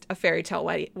at least a fairy tale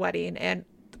wedding. And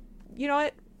you know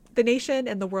what? The nation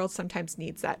and the world sometimes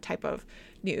needs that type of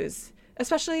news,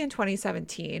 especially in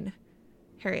 2017.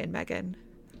 Harry and Meghan.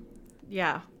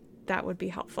 Yeah. That would be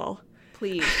helpful.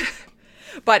 Please.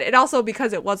 But it also,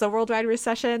 because it was a worldwide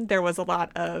recession, there was a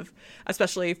lot of,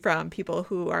 especially from people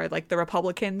who are like the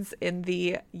Republicans in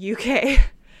the UK,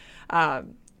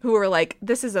 who were like,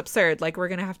 this is absurd. Like, we're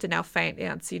going to have to now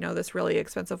finance, you know, this really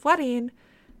expensive wedding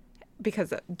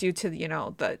because due to, you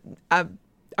know, the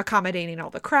accommodating all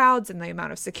the crowds and the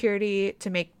amount of security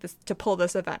to pull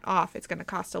this event off, it's going to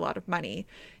cost a lot of money.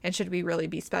 And should we really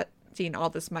be spending all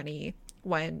this money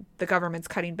when the government's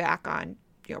cutting back on,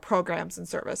 you know, programs and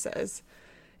services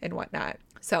and whatnot?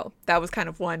 So that was kind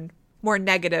of one more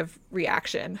negative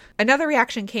reaction. Another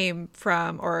reaction came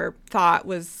from, or thought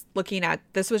was looking at,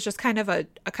 this was just kind of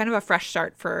a fresh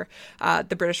start for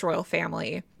the British royal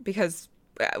family, because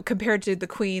compared to the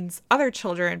Queen's other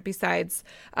children, besides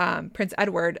Prince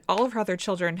Edward, all of her other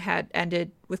children had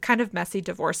ended with kind of messy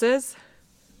divorces,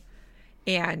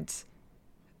 and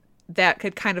that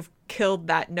could kind of killed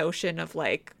that notion of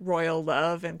like royal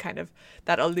love and kind of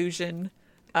that illusion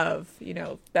of, you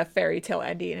know, that fairy tale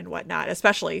ending and whatnot,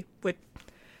 especially with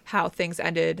how things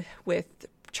ended with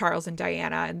Charles and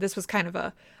Diana. And this was kind of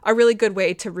a really good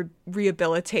way to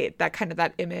rehabilitate that kind of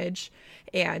that image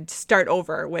and start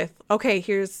over with, okay,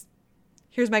 here's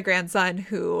my grandson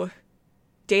who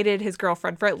dated his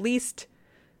girlfriend for at least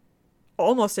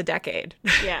almost a decade.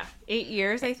 Yeah. 8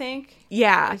 years, I think.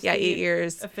 Yeah. 8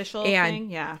 years. Official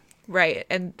thing. Yeah. Right.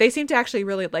 And they seem to actually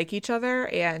really like each other,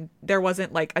 and there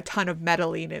wasn't like a ton of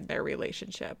meddling in their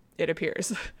relationship, it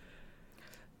appears.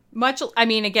 Much, I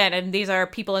mean, again, and these are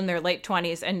people in their late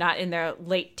 20s and not in their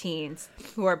late teens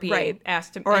who are being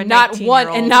asked to, or and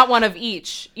not one of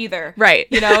each either. Right.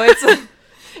 You know,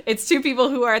 it's two people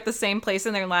who are at the same place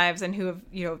in their lives and who have,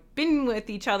 you know, been with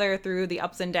each other through the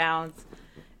ups and downs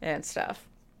and stuff.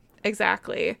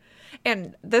 Exactly.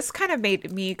 And this kind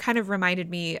of reminded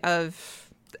me of,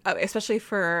 especially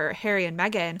for Harry and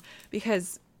Meghan,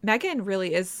 because Meghan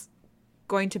really is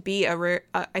going to be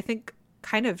I think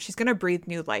kind of, she's going to breathe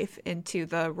new life into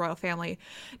the royal family,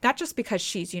 not just because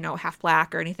she's, you know, half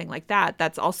black or anything like that.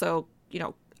 That's also, you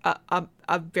know,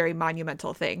 a very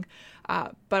monumental thing.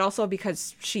 But also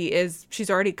because she's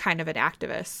already kind of an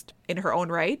activist in her own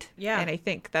right. Yeah. And I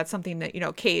think that's something that, you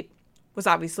know, Kate was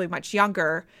obviously much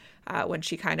younger when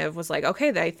she kind of was like, okay,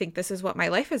 I think this is what my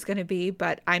life is going to be,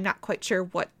 but I'm not quite sure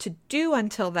what to do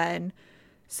until then.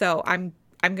 So I'm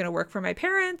going to work for my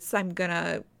parents. I'm going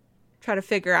to try to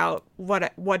figure out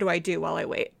what do I do while I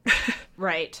wait.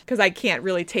 Right. Because I can't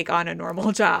really take on a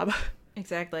normal job.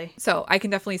 Exactly. So I can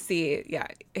definitely see,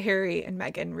 Harry and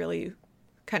Meghan really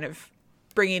kind of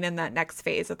bringing in that next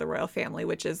phase of the royal family,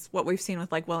 which is what we've seen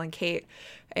with like Will and Kate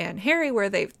and Harry, where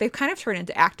they've kind of turned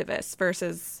into activists,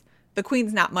 versus the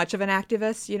Queen's not much of an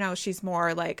activist. You know, she's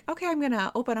more like, okay, I'm going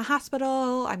to open a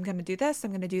hospital. I'm going to do this.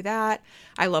 I'm going to do that.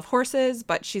 I love horses,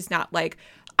 but she's not like,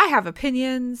 I have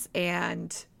opinions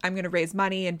and I'm going to raise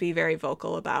money and be very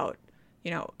vocal about,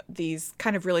 you know, these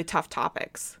kind of really tough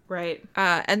topics. Right.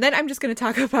 And then I'm just going to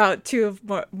talk about two of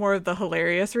more of the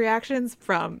hilarious reactions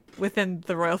from within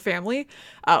the royal family.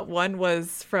 One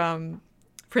was from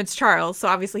Prince Charles. So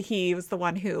obviously he was the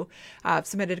one who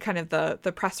submitted kind of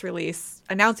the press release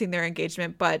announcing their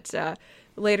engagement. But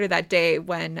later that day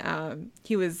when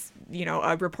he was, you know,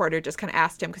 a reporter just kind of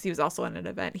asked him, because he was also in an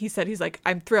event, he's like,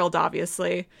 I'm thrilled,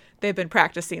 obviously. They've been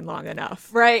practicing long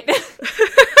enough. Right.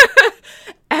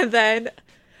 And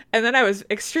then I was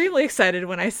extremely excited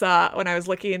when I was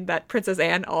looking that Princess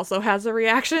Anne also has a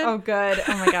reaction. Oh, good.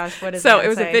 Oh my gosh. What is so Anne it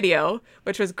was say? a video,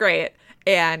 which was great.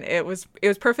 And it was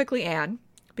perfectly Anne,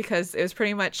 because it was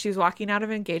pretty much, she was walking out of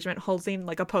an engagement holding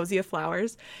like a posy of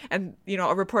flowers. And, you know,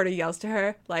 a reporter yells to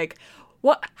her like,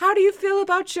 how do you feel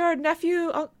about your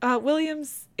nephew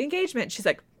William's engagement? She's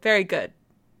like, very good.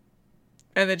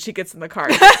 And then she gets in the car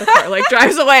and the car like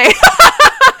drives away.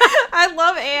 I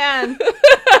love Anne.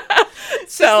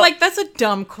 So like, that's a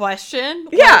dumb question.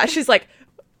 Yeah, she's like,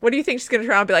 what do you think she's going to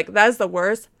turn around and be like, that is the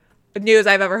worst news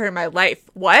I've ever heard in my life.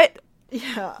 What?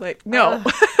 Yeah. Like, no.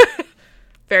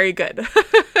 Very good.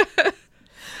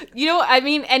 I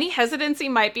mean, any hesitancy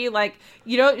might be like,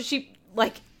 she,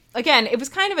 like, again, it was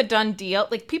kind of a done deal.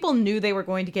 Like, people knew they were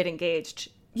going to get engaged.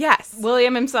 Yes.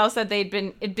 William himself said it'd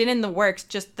been in the works,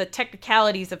 just the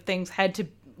technicalities of things had to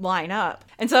line up.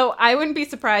 And so I wouldn't be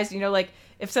surprised, like,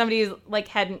 if somebody, like,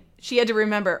 she had to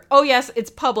remember, oh, yes, it's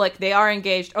public, they are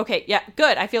engaged. Okay, yeah,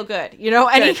 good, I feel good.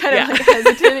 Any kind of, like,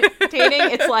 hesitating,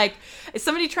 it's like, is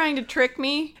somebody trying to trick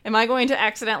me? Am I going to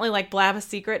accidentally, like, blab a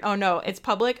secret? Oh, no, it's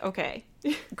public? Okay.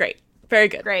 Great. Very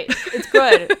good. Great. It's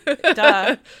good.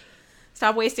 Duh.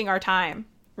 Stop wasting our time.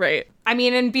 Right. I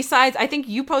mean, and besides, I think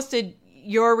you posted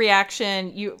your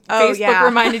reaction. Facebook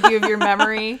reminded you of your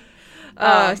memory.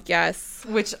 Yes.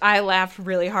 Which I laughed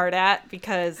really hard at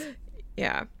because...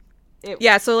 Yeah.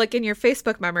 Yeah, so like in your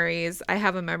Facebook memories, I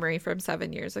have a memory from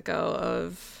 7 years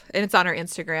ago and it's on our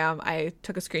Instagram. I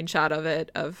took a screenshot of it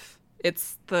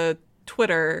it's the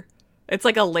Twitter. It's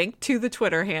like a link to the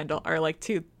Twitter handle or like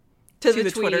to the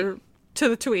Twitter, to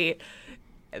the tweet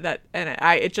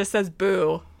it just says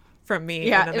boo from me.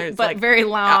 Yeah, and then there's but very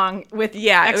long with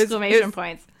exclamation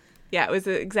points. Yeah, it was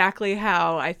exactly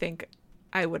how I think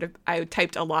I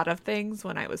typed a lot of things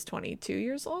when I was 22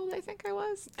 years old, I think I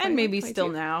was. And maybe 22. Still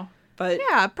now. But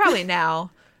yeah, probably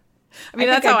now. I mean,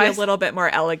 that's how I'd be a little bit more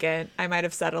elegant. I might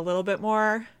have said a little bit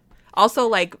more. Also,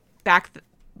 like back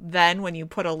then when you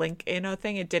put a link in a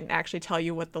thing, it didn't actually tell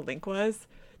you what the link was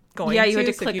going to. Yeah, you had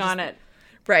to click on it.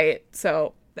 Right.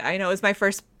 So I know it was my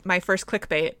first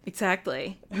clickbait.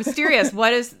 Exactly. Mysterious.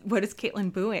 What is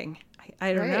Caitlin booing?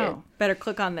 I don't know. Better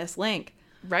click on this link.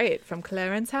 Right. From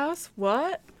Clarence's house?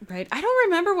 What? Right. I don't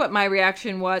remember what my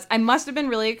reaction was. I must have been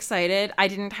really excited. I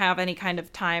didn't have any kind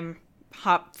of time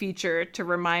hop feature to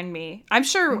remind me. I'm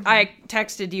sure I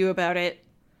texted you about it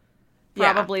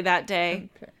probably that day.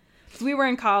 Okay. We were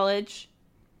in college.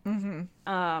 Mm-hmm.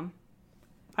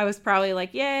 I was probably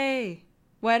like, yay,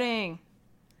 wedding.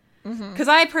 Because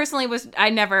I personally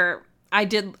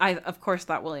I of course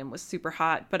thought William was super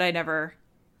hot, but I never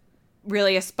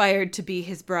really aspired to be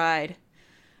his bride.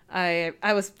 I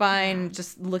was fine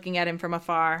just looking at him from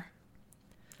afar.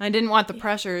 I didn't want the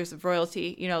pressures of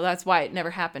royalty. That's why it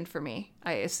never happened for me.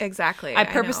 Exactly. I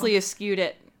purposely eschewed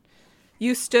it.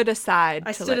 You stood aside.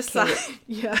 I stood aside.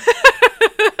 Yeah.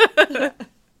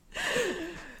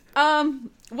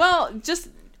 Well, just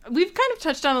we've kind of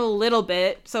touched on it a little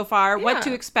bit so far. Yeah. What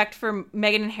to expect from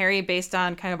Meghan and Harry based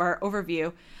on kind of our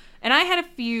overview, and I had a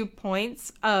few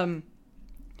points.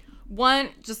 One,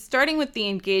 just starting with the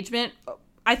engagement.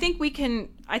 I think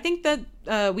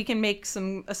that we can make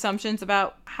some assumptions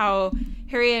about how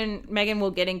Harry and Meghan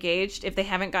will get engaged if they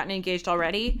haven't gotten engaged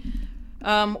already.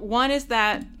 One is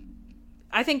that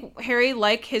I think Harry,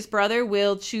 like his brother,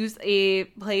 will choose a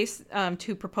place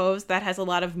to propose that has a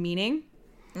lot of meaning.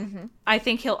 Mm-hmm. I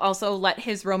think he'll also let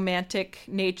his romantic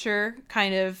nature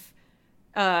kind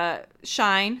of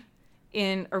shine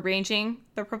in arranging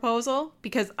the proposal,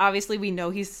 because obviously we know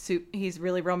he's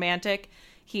really romantic.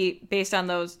 Based on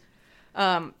those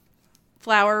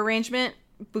flower arrangement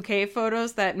bouquet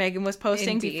photos that Meghan was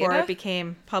posting before it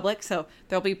became public. So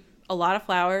there'll be a lot of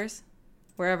flowers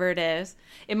wherever it is.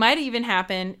 It might even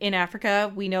happen in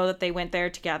Africa. We know that they went there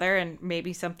together and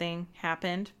maybe something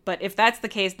happened. But if that's the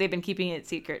case, they've been keeping it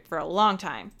secret for a long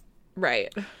time.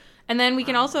 Right. And then we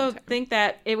can also think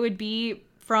that it would be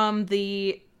from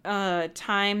the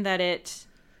time that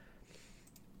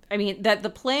that the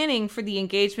planning for the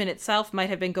engagement itself might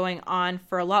have been going on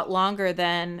for a lot longer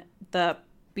than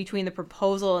between the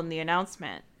proposal and the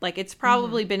announcement. Like, it's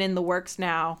probably been in the works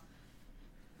now,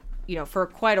 for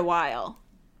quite a while.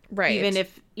 Right.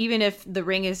 Even if the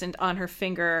ring isn't on her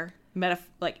finger,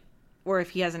 or if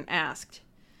he hasn't asked.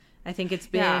 I think it's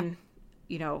been,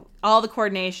 all the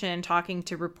coordination, talking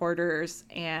to reporters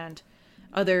and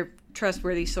other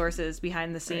trustworthy sources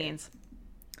behind the scenes.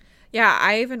 Right. Yeah,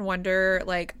 I even wonder,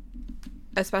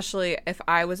 especially if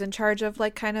I was in charge of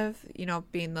kind of,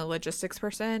 being the logistics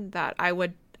person, that I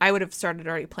would have started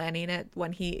already planning it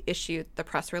when he issued the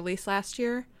press release last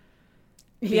year.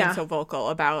 Being so vocal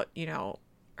about,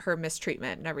 her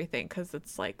mistreatment and everything, because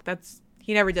it's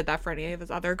he never did that for any of his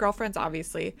other girlfriends.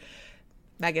 Obviously,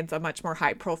 Meghan's a much more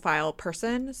high profile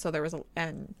person, so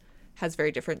and has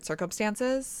very different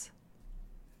circumstances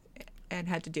and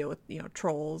had to deal with,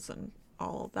 trolls and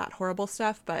all of that horrible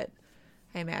stuff. But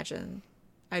I imagine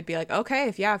I'd be like, okay,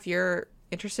 if you're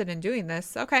interested in doing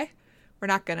this, okay, we're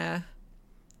not gonna.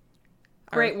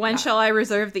 Great. When shall I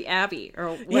reserve the Abbey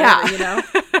or whatever?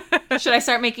 Should I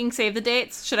start making save the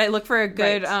dates? Should I look for a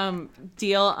good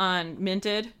deal on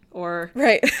Minted or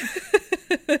right?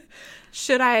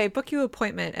 Should I book you an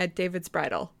appointment at David's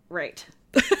Bridal? Right.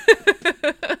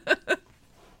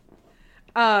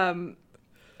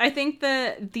 I think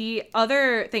the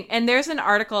other thing, and there's an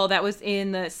article that was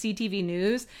in the CTV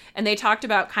News, and they talked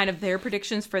about kind of their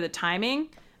predictions for the timing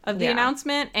of the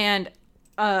announcement, and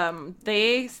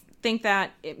they think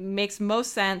that it makes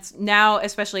most sense now,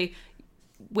 especially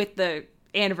with the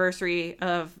anniversary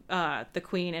of the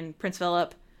Queen and Prince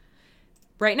Philip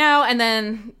right now, and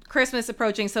then Christmas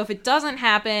approaching. So if it doesn't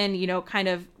happen, kind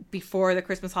of before the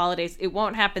Christmas holidays, it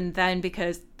won't happen then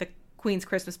because the Queen's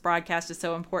Christmas broadcast is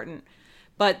so important.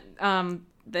 But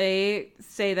they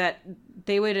say that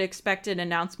they would expect an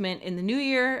announcement in the new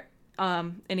year,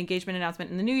 an engagement announcement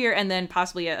in the new year, and then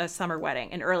possibly a summer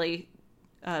wedding, an early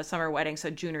summer wedding, so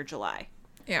June or July.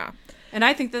 Yeah. And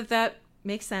I think that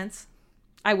makes sense.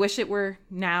 I wish it were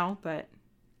now, but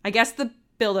I guess the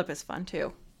buildup is fun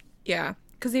too. Yeah.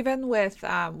 Because even with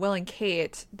Will and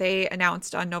Kate, they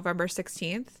announced on November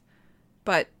 16th,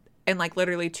 but and like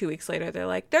literally 2 weeks later, they're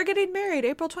like, they're getting married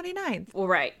April 29th. Well,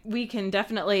 right. We can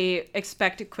definitely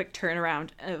expect a quick turnaround,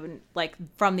 like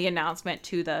from the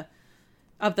announcement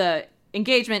of the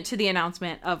engagement to the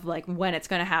announcement of like when it's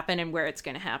going to happen and where it's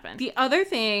going to happen. The other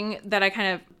thing that I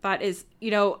kind of thought is,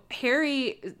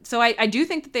 Harry, so I do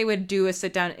think that they would do a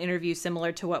sit down interview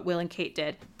similar to what Will and Kate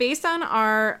did. Based on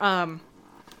our,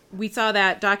 we saw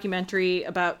that documentary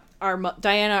about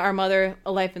Diana, Our Mother,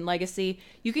 A Life and Legacy.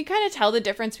 You can kind of tell the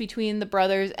difference between the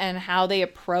brothers and how they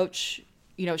approach,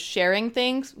 sharing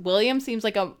things. William seems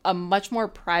like a much more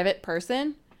private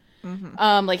person.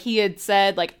 Mm-hmm. Like he had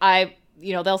said, like,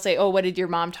 they'll say, oh, what did your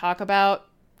mom talk about,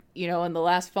 in the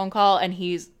last phone call? And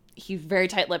he's very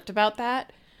tight-lipped about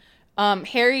that.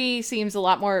 Harry seems a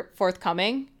lot more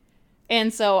forthcoming.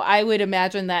 And so I would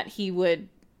imagine that he would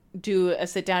do a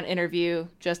sit-down interview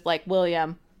just like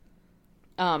William.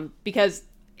 Because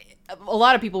a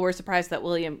lot of people were surprised that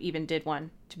William even did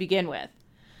one to begin with.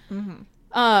 Mm-hmm.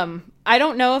 I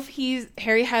don't know if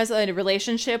Harry has a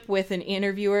relationship with an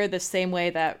interviewer the same way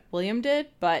that William did,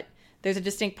 but there's a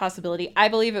distinct possibility. I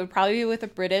believe it would probably be with a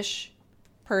British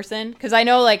person, because I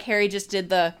know like Harry just did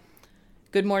the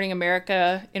Good Morning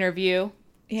America interview.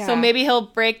 Yeah. So maybe he'll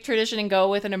break tradition and go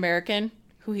with an American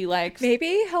who he likes. Maybe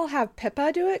he'll have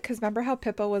Pippa do it, because remember how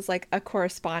Pippa was like a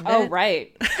correspondent? Oh,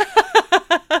 right.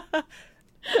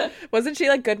 Wasn't she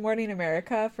like Good Morning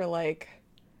America for like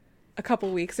a couple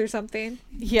weeks or something?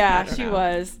 Yeah, she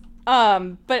was.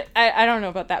 But I don't know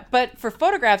about that. But for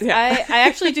photographs, yeah. I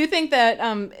actually do think that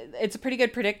it's a pretty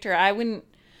good predictor. I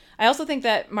also think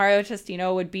that Mario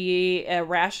Testino would be a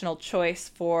rational choice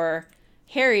for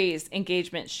Harry's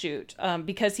engagement shoot,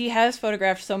 because he has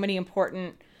photographed so many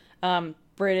important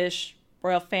British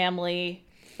royal family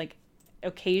like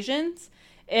occasions,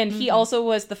 and he also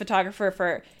was the photographer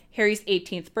for Harry's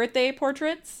 18th birthday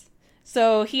portraits.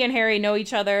 So he and Harry know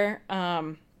each other,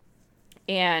 and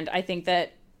I think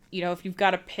that if you've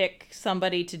got to pick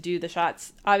somebody to do the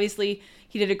shots, obviously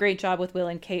he did a great job with Will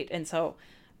and Kate, and so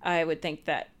I would think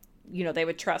that they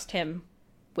would trust him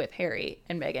with Harry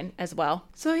and Meghan as well.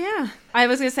 So yeah, I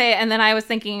was gonna say, and then I was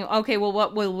thinking, okay, well,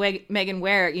 what will Meghan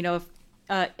wear? If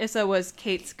Issa was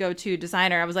Kate's go-to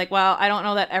designer, I was like, well, I don't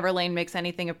know that Everlane makes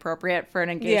anything appropriate for an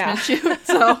engagement shoot,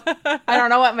 so I don't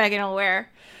know what Meghan will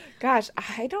wear. Gosh,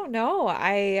 I don't know.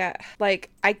 I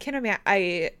can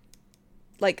imagine.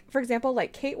 For example,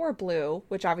 like Kate wore blue,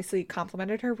 which obviously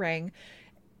complemented her ring,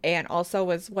 and also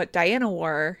was what Diana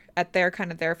wore at their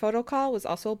photo call was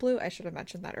also blue. I should have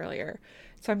mentioned that earlier.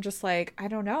 So I'm just like, I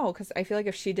don't know, because I feel like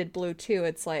if she did blue too,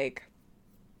 it's like,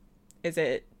 is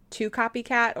it too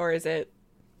copycat, or is it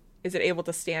able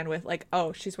to stand with like,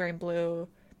 oh, she's wearing blue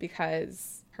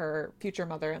because her future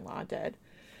mother-in-law did?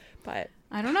 But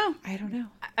I don't know.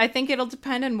 I think it'll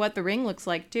depend on what the ring looks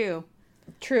like too.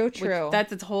 True.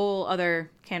 That's its whole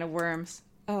other can of worms.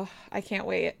 Oh, I can't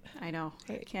wait. I know.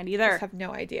 I can't either. I just have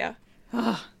no idea.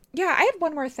 Yeah, I had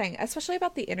one more thing, especially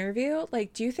about the interview.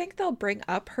 Like, do you think they'll bring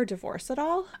up her divorce at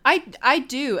all? I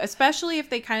do, especially if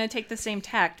they kind of take the same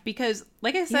tact, because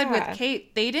like I said with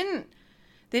Kate, they didn't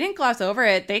gloss over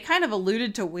it. They kind of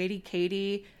alluded to Waity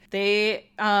Katie. They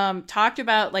talked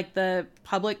about like the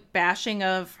public bashing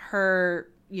of her,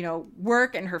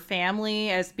 work and her family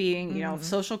as being,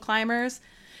 social climbers.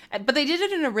 But they did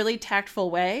it in a really tactful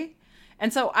way.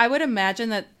 And so I would imagine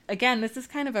that, again, this is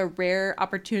kind of a rare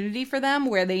opportunity for them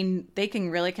where they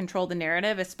can really control the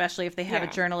narrative, especially if they have a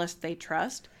journalist they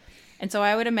trust. And so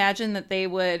I would imagine that they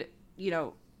would,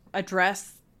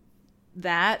 address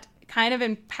that kind of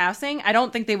in passing. I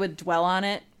don't think they would dwell on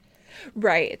it.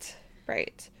 Right.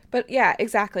 But yeah,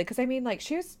 exactly. Because I mean, like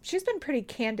she's been pretty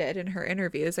candid in her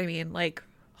interviews. I mean, like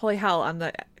holy hell, on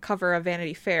the cover of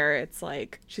Vanity Fair, it's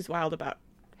like she's wild about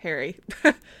Harry.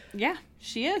 Yeah,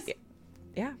 she is.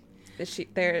 Yeah. It's,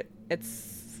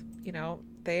 you know,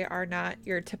 they are not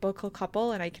your typical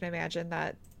couple, and I can imagine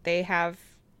that they have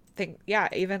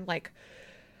even like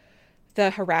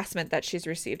the harassment that she's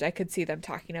received. I could see them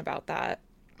talking about that.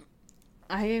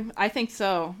 I think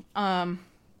so. And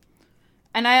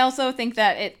I also think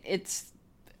that it's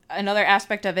another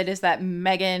aspect of it is that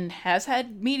Meghan has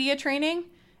had media training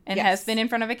and has been in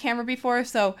front of a camera before.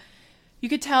 So you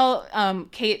could tell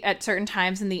Kate at certain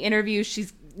times in the interview,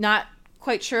 she's not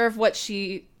quite sure of what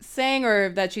she's saying or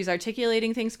that she's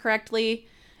articulating things correctly.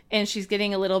 And she's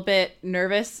getting a little bit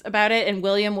nervous about it. And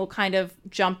William will kind of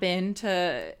jump in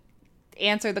to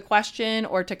answer the question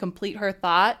or to complete her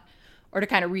thought or to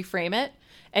kind of reframe it.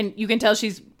 And you can tell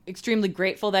she's extremely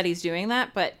grateful that he's doing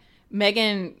that. But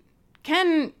Meghan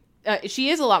she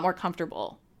is a lot more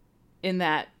comfortable in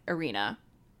that arena,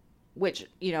 which,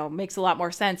 you know, makes a lot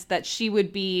more sense that she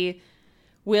would be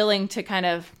willing to kind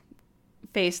of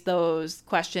face those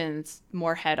questions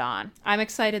more head on. I'm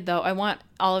excited, though. I want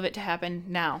all of it to happen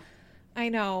now. I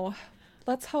know.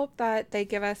 Let's hope that they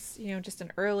give us, you know, just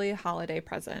an early holiday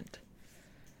present.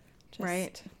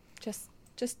 Right.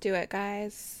 Just do it,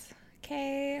 guys.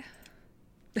 Okay.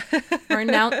 Or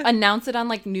announce it on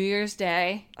like New Year's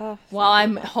Day while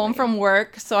I'm home from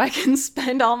work, so I can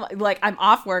spend I'm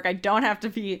off work. I don't have to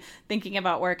be thinking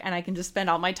about work, and I can just spend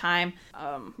all my time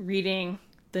reading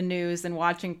the news and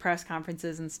watching press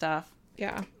conferences and stuff.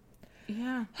 Yeah.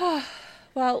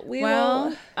 Well,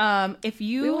 if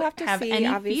you have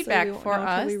any feedback for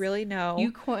us, we really know.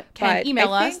 You can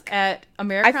email us at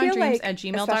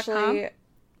americrowndreams@gmail.com.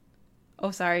 Oh,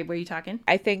 sorry. Were you talking?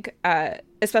 I think,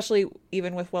 especially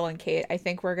even with Will and Kate, I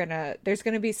think there's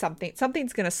going to be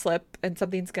something's going to slip and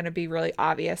something's going to be really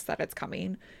obvious that it's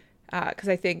coming. Because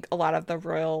I think a lot of the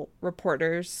royal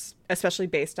reporters, especially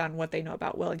based on what they know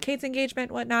about Will and Kate's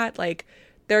engagement and whatnot, like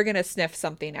they're going to sniff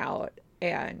something out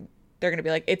and they're going to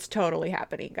be like, it's totally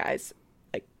happening, guys.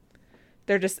 Like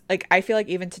they're just like, I feel like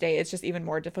even today, it's just even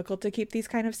more difficult to keep these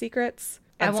kind of secrets,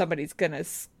 and somebody's going to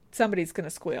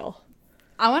squeal.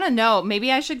 I want to know,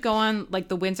 maybe I should go on like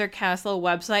the Windsor Castle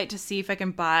website to see if I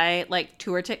can buy like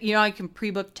tour tickets. You know, I can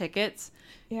pre-book tickets.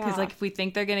 Yeah. Because like if we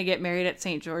think they're going to get married at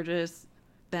St. George's,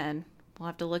 then we'll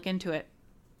have to look into it.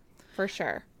 For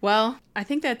sure. Well, I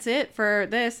think that's it for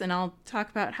this, and I'll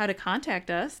talk about how to contact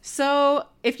us. So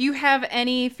if you have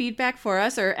any feedback for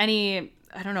us or any,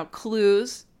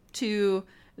 clues to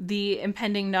the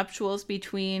impending nuptials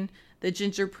between the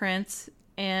Ginger Prince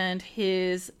and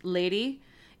his lady,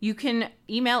 you can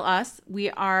email us. We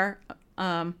are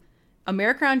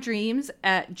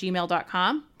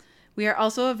americrowndreams@gmail.com. We are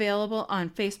also available on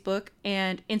Facebook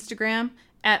and Instagram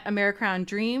at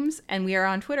americrowndreams, and we are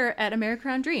on Twitter at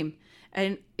americrowndream.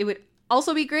 And it would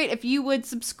also be great if you would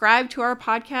subscribe to our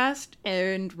podcast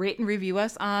and rate and review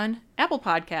us on Apple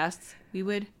Podcasts. We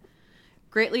would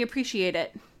greatly appreciate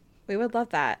it. We would love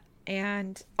that.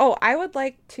 And, I would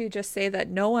like to just say that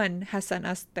no one has sent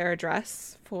us their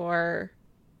address for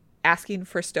asking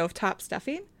for stovetop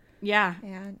stuffing. Yeah.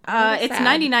 And it's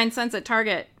 99 cents at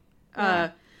Target.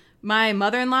 Yeah. My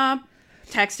mother-in-law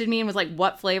texted me and was like,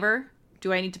 what flavor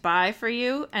do I need to buy for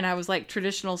you? And I was like,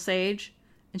 traditional sage.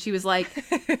 And she was like,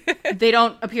 they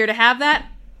don't appear to have that.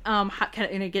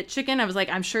 Can I get chicken? I was like,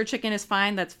 I'm sure chicken is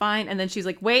fine. That's fine. And then she's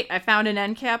like, wait, I found an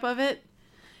end cap of it.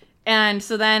 And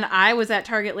so then I was at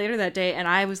Target later that day and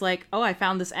I was like, I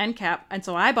found this end cap. And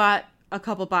so I bought a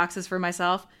couple boxes for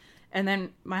myself. And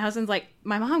then my husband's like,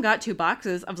 my mom got 2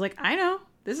 boxes. I was like, I know.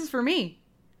 This is for me.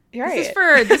 You're this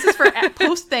right. This is for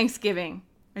post-Thanksgiving.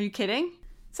 Are you kidding?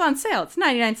 It's on sale. It's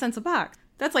 99 cents a box.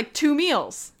 That's like 2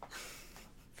 meals.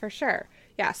 For sure.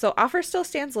 Yeah, so offer still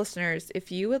stands, listeners.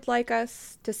 If you would like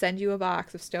us to send you a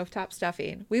box of stovetop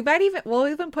stuffing, we'll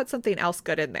even put something else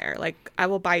good in there. Like, I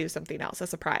will buy you something else, a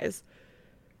surprise.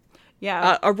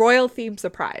 Yeah. A royal themed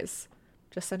surprise.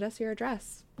 Just send us your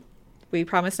address. We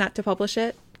promise not to publish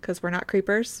it because we're not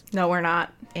creepers. No, we're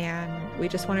not. And we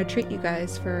just want to treat you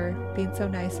guys for being so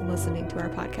nice and listening to our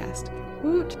podcast.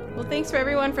 Woot. Well, thanks for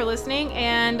everyone for listening.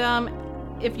 And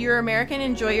if you're American,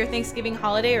 enjoy your Thanksgiving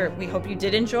holiday, or we hope you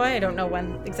did enjoy. I don't know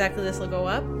when exactly this will go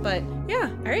up, but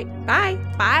yeah. All right. Bye.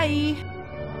 Bye.